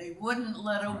 They wouldn't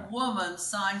let a woman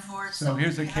sign for it. So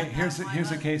here's a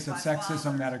case of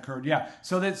sexism that occurred. Yeah.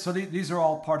 So these are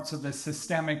all parts of the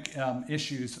systemic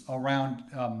issues around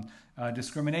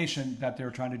discrimination that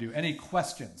they're trying to do. Any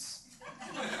questions?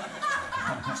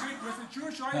 With the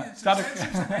Jewish audience,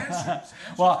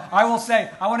 well, I will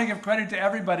say, I want to give credit to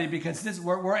everybody because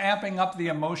we're amping up the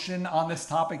emotion on this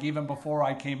topic even before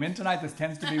I came in tonight. This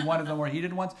tends to be one of the more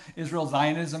heated ones. Israel,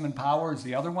 Zionism, and power is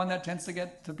the other one that tends to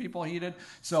get to people heated.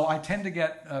 So I tend to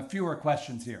get fewer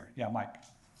questions here. Yeah, Mike.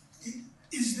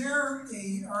 Is there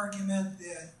an argument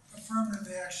that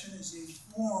affirmative action is a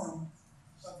form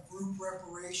of group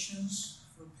reparations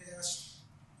for past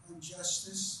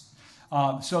injustice?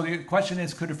 So the question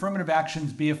is, could affirmative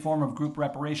actions be a form of group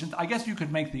reparations? I guess you could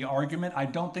make the argument. I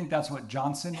don't think that's what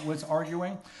Johnson was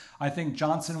arguing. I think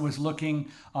Johnson was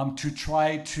looking to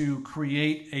try to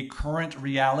create a current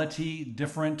reality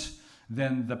different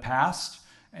than the past.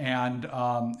 And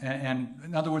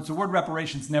in other words, the word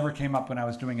reparations never came up when I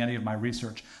was doing any of my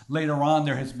research. Later on,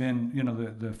 there has been, you know,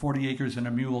 the 40 acres and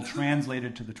a mule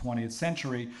translated to the 20th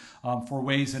century for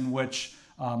ways in which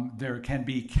there can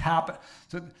be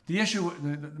So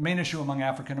the main issue among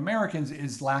African Americans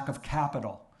is lack of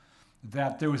capital.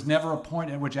 That there was never a point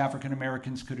at which African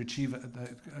Americans could achieve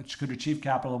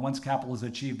capital, and once capital is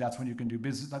achieved, that's when you can do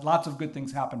business. Lots of good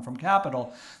things happen from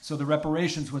capital. So the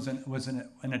reparations was an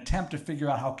attempt to figure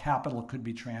out how capital could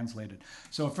be translated.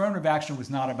 So affirmative action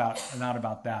was not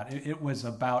about that. It was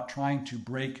about trying to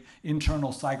break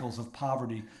internal cycles of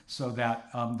poverty so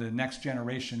that the next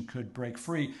generation could break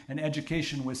free. And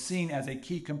education was seen as a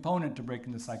key component to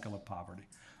breaking the cycle of poverty.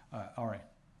 All right.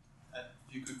 A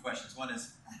few good questions. One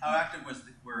is, how active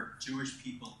were Jewish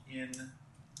people in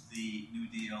the New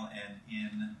Deal and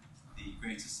in the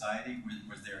Great Society?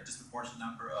 Was there a disproportionate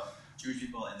number of Jewish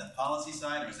people in the policy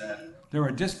side, or was that? There were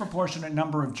a disproportionate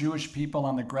number of Jewish people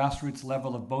on the grassroots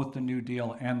level of both the New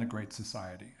Deal and the Great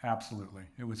Society. Absolutely.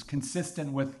 It was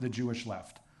consistent with the Jewish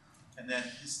left. And then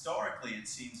historically, it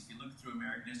seems, if you look through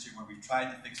American history, where we've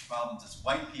tried to fix problems as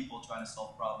white people trying to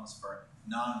solve problems for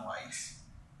non-whites,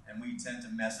 and we tend to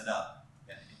mess it up.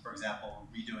 And, for example,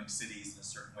 redoing cities in a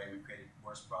certain way, we've created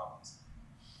worse problems.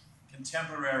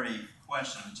 Contemporary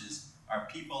question, which is, are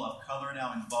people of color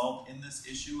now involved in this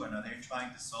issue, and are they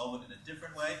trying to solve it in a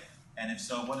different way? And if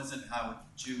so, what is it? How would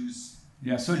Jews?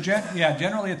 Yeah. So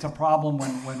generally, it's a problem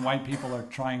when white people are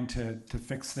trying to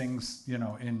fix things, you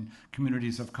know, in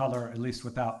communities of color, at least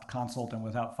without consult and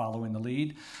without following the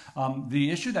lead.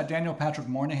 The issue that Daniel Patrick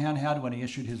Moynihan had when he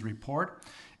issued his report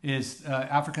is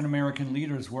African American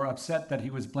leaders were upset that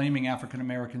he was blaming African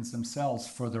Americans themselves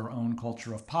for their own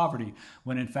culture of poverty,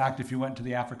 when in fact, if you went to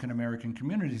the African American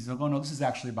communities, they'll go, no, this is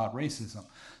actually about racism.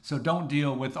 So don't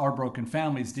deal with our broken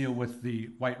families, deal with the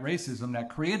white racism that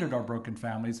created our broken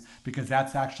families, because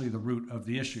that's actually the root of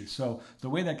the issue. So the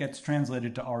way that gets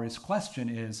translated to Ari's question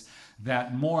is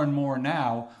that more and more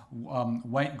now,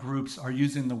 white groups are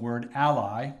using the word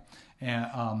ally,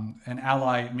 and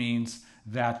ally means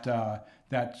that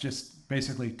that just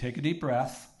basically take a deep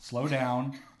breath, slow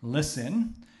down,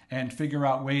 listen, and figure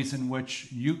out ways in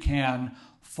which you can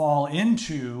fall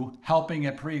into helping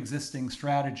a pre-existing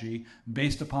strategy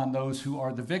based upon those who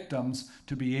are the victims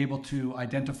to be able to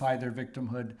identify their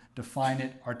victimhood, define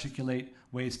it, articulate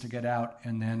ways to get out,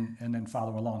 and then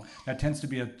follow along. That tends to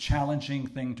be a challenging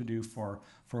thing to do for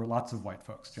lots of white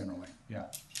folks generally. Yeah.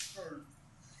 For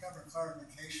kind of a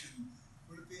clarification,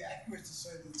 would it be accurate to say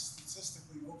that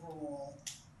statistically overall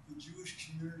the Jewish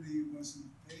community was in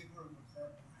favor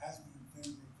of has been in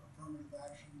favor of affirmative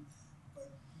action,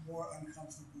 but more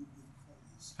uncomfortable with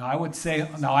quotas? I would say,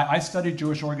 now I studied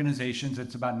Jewish organizations.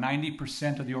 It's about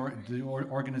 90% of the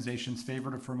organizations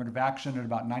favored affirmative action and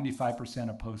about 95%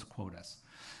 opposed quotas.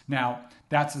 Now,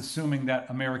 that's assuming that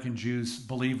American Jews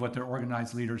believe what their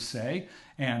organized leaders say,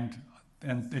 and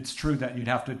it's true that you'd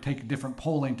have to take different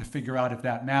polling to figure out if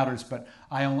that matters, but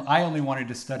I only wanted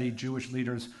to study Jewish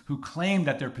leaders who claimed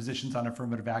that their positions on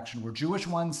affirmative action were Jewish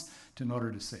ones in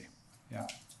order to see. Yeah.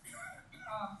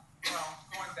 Well,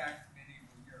 going back to medieval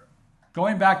Europe.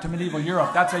 Going back to medieval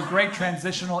Europe, that's a great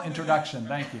transitional introduction.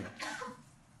 Thank you.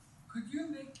 Could you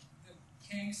make the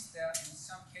case that in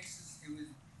some cases it was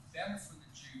better for the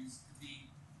Jews to be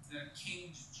the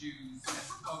king's Jews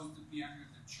as opposed to be under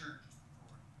the church?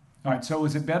 All right, so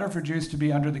was it better for Jews to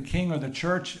be under the king or the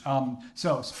church?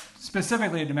 So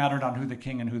specifically, it mattered on who the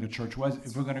king and who the church was.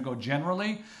 If we're going to go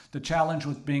generally, the challenge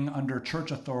with being under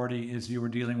church authority is you were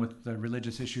dealing with the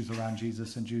religious issues around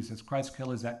Jesus and Jews as Christ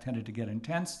killers. That tended to get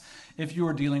intense. If you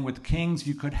were dealing with kings,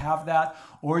 you could have that,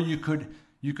 or you could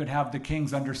have the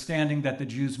kings understanding that the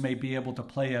Jews may be able to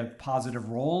play a positive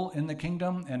role in the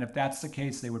kingdom, and if that's the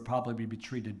case, they would probably be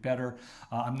treated better.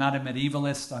 I'm not a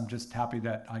medievalist. I'm just happy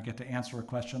that I get to answer a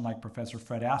question like Professor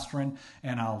Fred Astrin,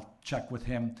 and I'll check with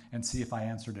him and see if I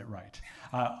answered it right.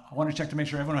 I want to check to make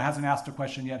sure everyone who hasn't asked a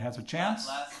question yet has a chance.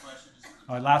 Last question.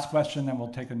 All right, last question, then we'll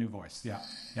take a new voice. Yeah.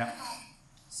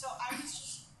 So I was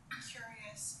just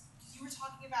curious, you were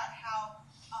talking about how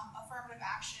affirmative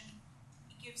action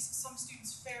gives some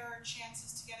students fairer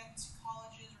chances to get into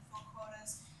colleges or fill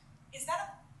quotas. Is that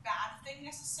a bad thing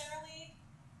necessarily?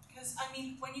 Because, I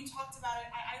mean, when you talked about it,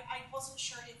 I wasn't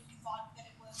sure if you thought that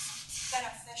it was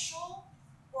beneficial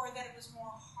or that it was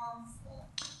more harmful.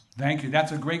 Thank you.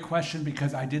 That's a great question,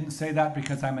 because I didn't say that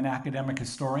because I'm an academic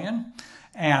historian.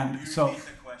 And so,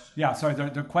 yeah, sorry,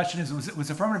 the question is, was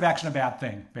affirmative action a bad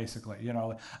thing, basically? You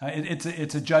know,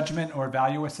 it's a judgment or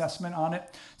value assessment on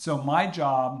it. So my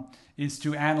job is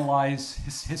to analyze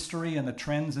history and the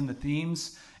trends and the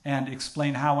themes and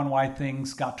explain how and why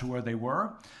things got to where they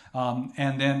were.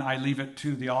 And then I leave it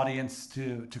to the audience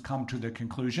to come to the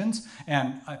conclusions.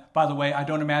 And by the way, I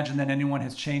don't imagine that anyone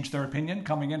has changed their opinion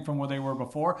coming in from where they were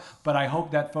before, but I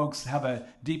hope that folks have a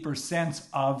deeper sense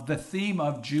of the theme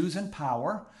of Jews and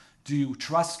power. Do you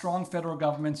trust strong federal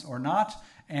governments or not?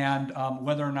 And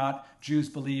whether or not Jews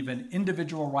believe in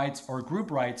individual rights or group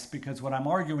rights, because what I'm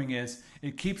arguing is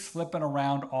it keeps flipping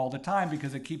around all the time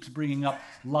because it keeps bringing up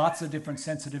lots of different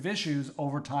sensitive issues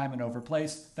over time and over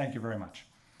place. Thank you very much.